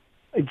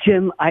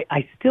 Jim,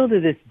 I still to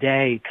this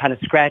day kind of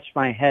scratch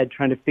my head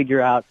trying to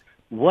figure out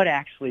what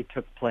actually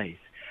took place.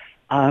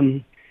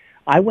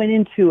 I went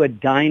into a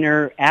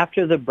diner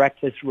after the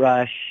breakfast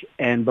rush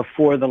and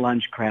before the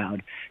lunch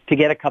crowd to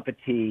get a cup of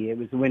tea. It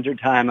was the winter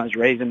time. I was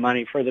raising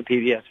money for the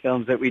PBS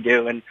films that we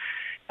do, and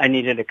I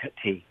needed a cup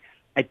of tea.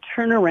 I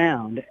turn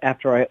around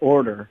after I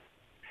order,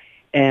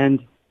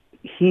 and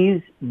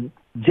he's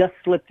just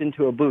slipped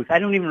into a booth. I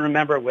don't even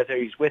remember whether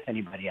he's with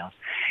anybody else.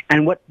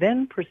 And what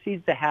then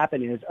proceeds to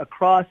happen is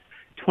across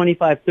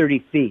 25, 30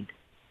 feet,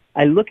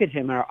 I look at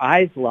him and our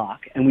eyes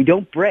lock and we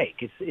don't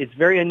break. It's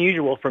very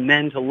unusual for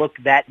men to look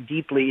that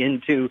deeply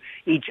into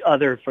each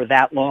other for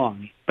that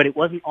long, but it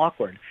wasn't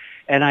awkward.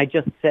 And I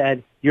just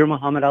said, "You're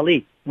Muhammad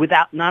Ali,"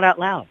 not out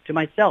loud, to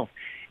myself.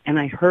 And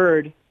I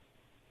heard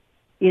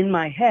in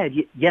my head,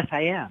 "Yes,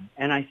 I am."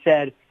 And I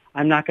said,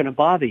 "I'm not going to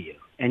bother you."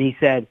 And he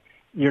said,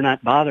 "You're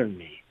not bothering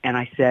me." And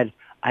I said,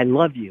 "I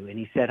love you." And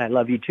he said, "I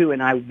love you too."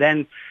 And I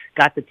then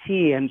got the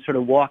tea and sort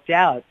of walked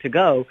out to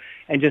go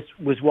and just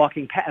was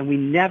walking past. And we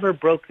never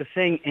broke the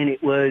thing. And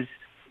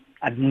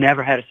I've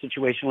never had a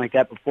situation like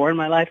that before in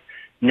my life.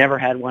 Never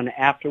had one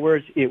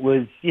afterwards. It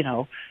was,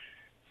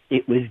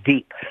 it was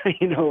deep,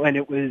 and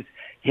it was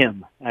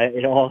him.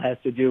 It all has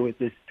to do with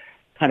this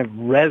kind of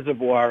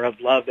reservoir of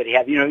love that he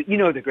had.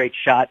 The great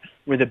shot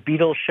where the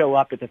Beatles show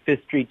up at the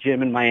Fifth Street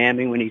Gym in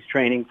Miami when he's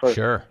training for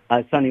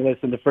Sonny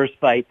Liston, the first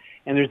fight.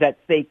 And there's that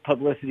fake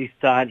publicity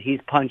stunt. He's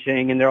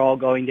punching, and they're all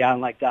going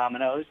down like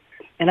dominoes.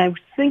 And I was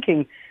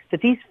thinking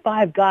that these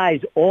five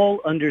guys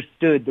all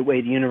understood the way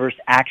the universe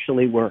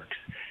actually works,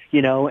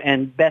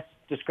 and best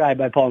described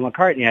by Paul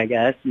McCartney, I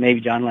guess,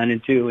 maybe John Lennon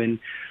too, in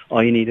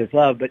All You Need Is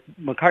Love. But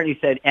McCartney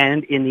said,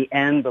 "And in the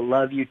end, the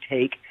love you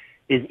take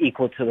is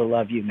equal to the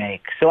love you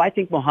make." So I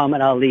think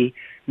Muhammad Ali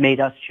made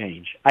us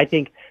change. I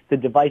think the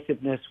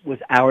divisiveness was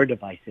our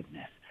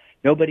divisiveness.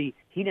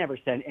 He never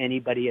sent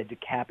anybody a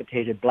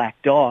decapitated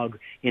black dog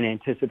in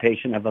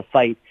anticipation of a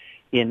fight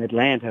in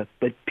Atlanta,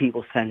 but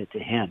people sent it to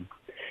him.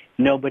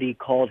 Nobody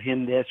called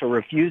him this or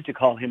refused to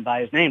call him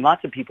by his name.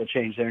 Lots of people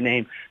changed their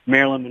name.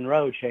 Marilyn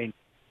Monroe changed,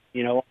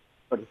 all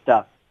sort of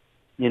stuff,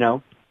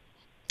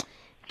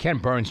 Ken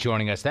Burns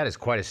joining us. That is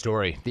quite a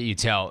story that you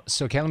tell.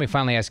 So, Ken, let me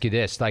finally ask you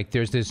this.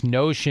 There's this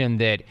notion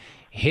that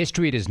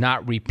history does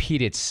not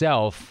repeat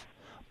itself,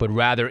 but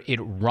rather it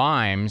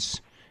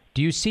rhymes.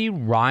 Do you see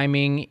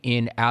rhyming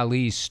in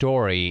Ali's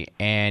story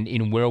and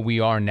in where we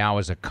are now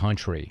as a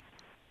country?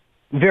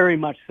 Very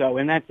much so,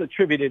 and that's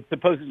attributed,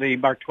 supposedly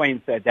Mark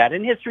Twain said that,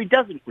 and history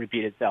doesn't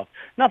repeat itself.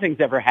 Nothing's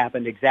ever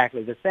happened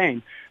exactly the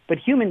same, but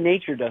human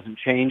nature doesn't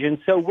change, and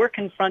so we're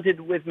confronted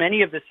with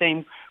many of the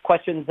same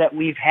questions that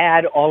we've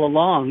had all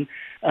along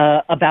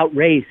about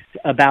race,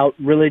 about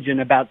religion,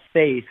 about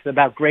faith,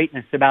 about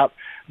greatness, about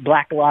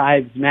Black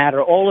Lives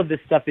Matter. All of this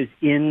stuff is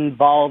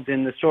involved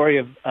in the story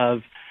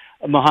of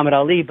Muhammad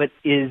Ali, but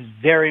is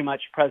very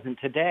much present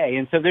today.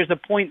 And so there's a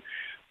point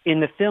in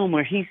the film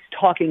where he's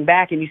talking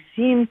back, and he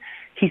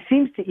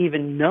seems to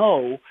even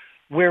know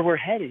where we're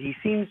headed. He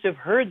seems to have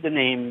heard the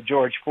name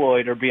George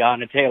Floyd or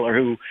Breonna Taylor,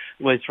 who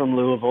was from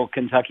Louisville,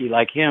 Kentucky,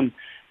 like him.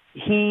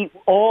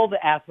 All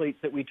the athletes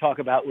that we talk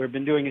about, we've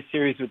been doing a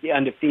series with the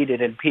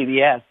Undefeated and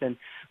PBS, and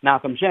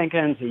Malcolm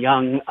Jenkins, a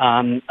young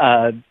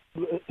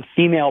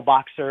female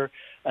boxer,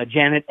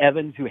 Janet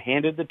Evans, who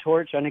handed the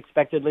torch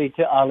unexpectedly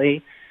to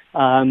Ali.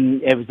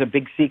 It was a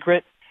big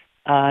secret.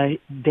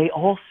 they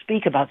all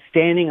speak about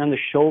standing on the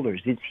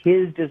shoulders. It's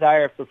his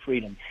desire for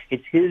freedom.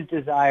 It's his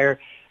desire.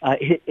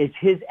 It's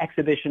his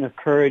exhibition of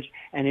courage,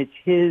 and it's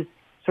his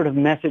sort of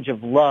message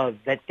of love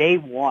that they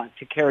want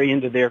to carry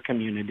into their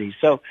community.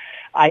 So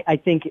I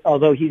think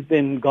although he's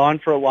been gone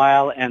for a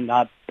while and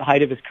the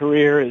height of his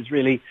career is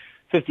really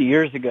 50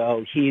 years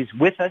ago, he's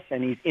with us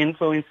and he's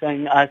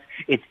influencing us.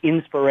 It's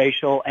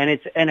inspirational, and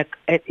it's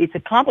a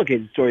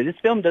complicated story. This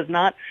film does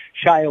not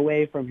shy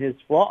away from his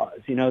flaws.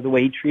 You know, the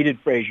way he treated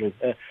Frazier,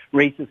 the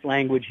racist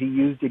language he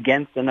used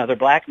against another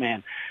black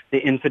man, the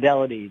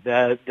infidelity,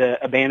 the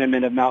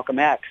abandonment of Malcolm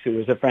X, who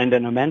was a friend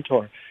and a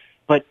mentor.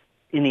 But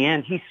in the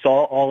end, he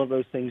saw all of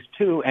those things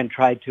too and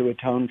tried to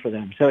atone for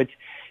them. So it's,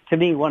 to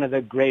me, one of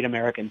the great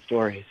American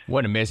stories.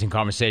 What an amazing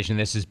conversation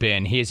this has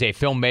been. He is a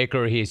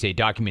filmmaker, he is a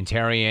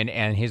documentarian,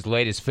 and his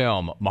latest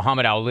film,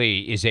 Muhammad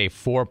Ali, is a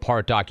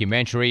 4-part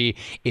documentary.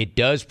 It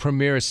does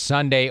premiere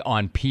Sunday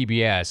on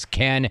PBS.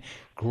 Ken,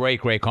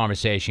 great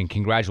conversation.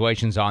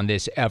 Congratulations on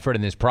this effort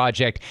and this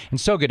project.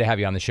 And so good to have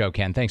you on the show,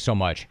 Ken. Thanks so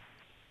much.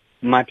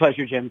 My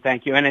pleasure, Jim.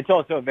 Thank you. And it's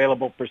also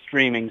available for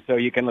streaming, so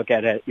you can look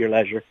at it at your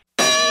leisure.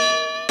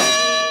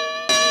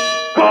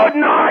 Good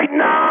night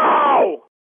now!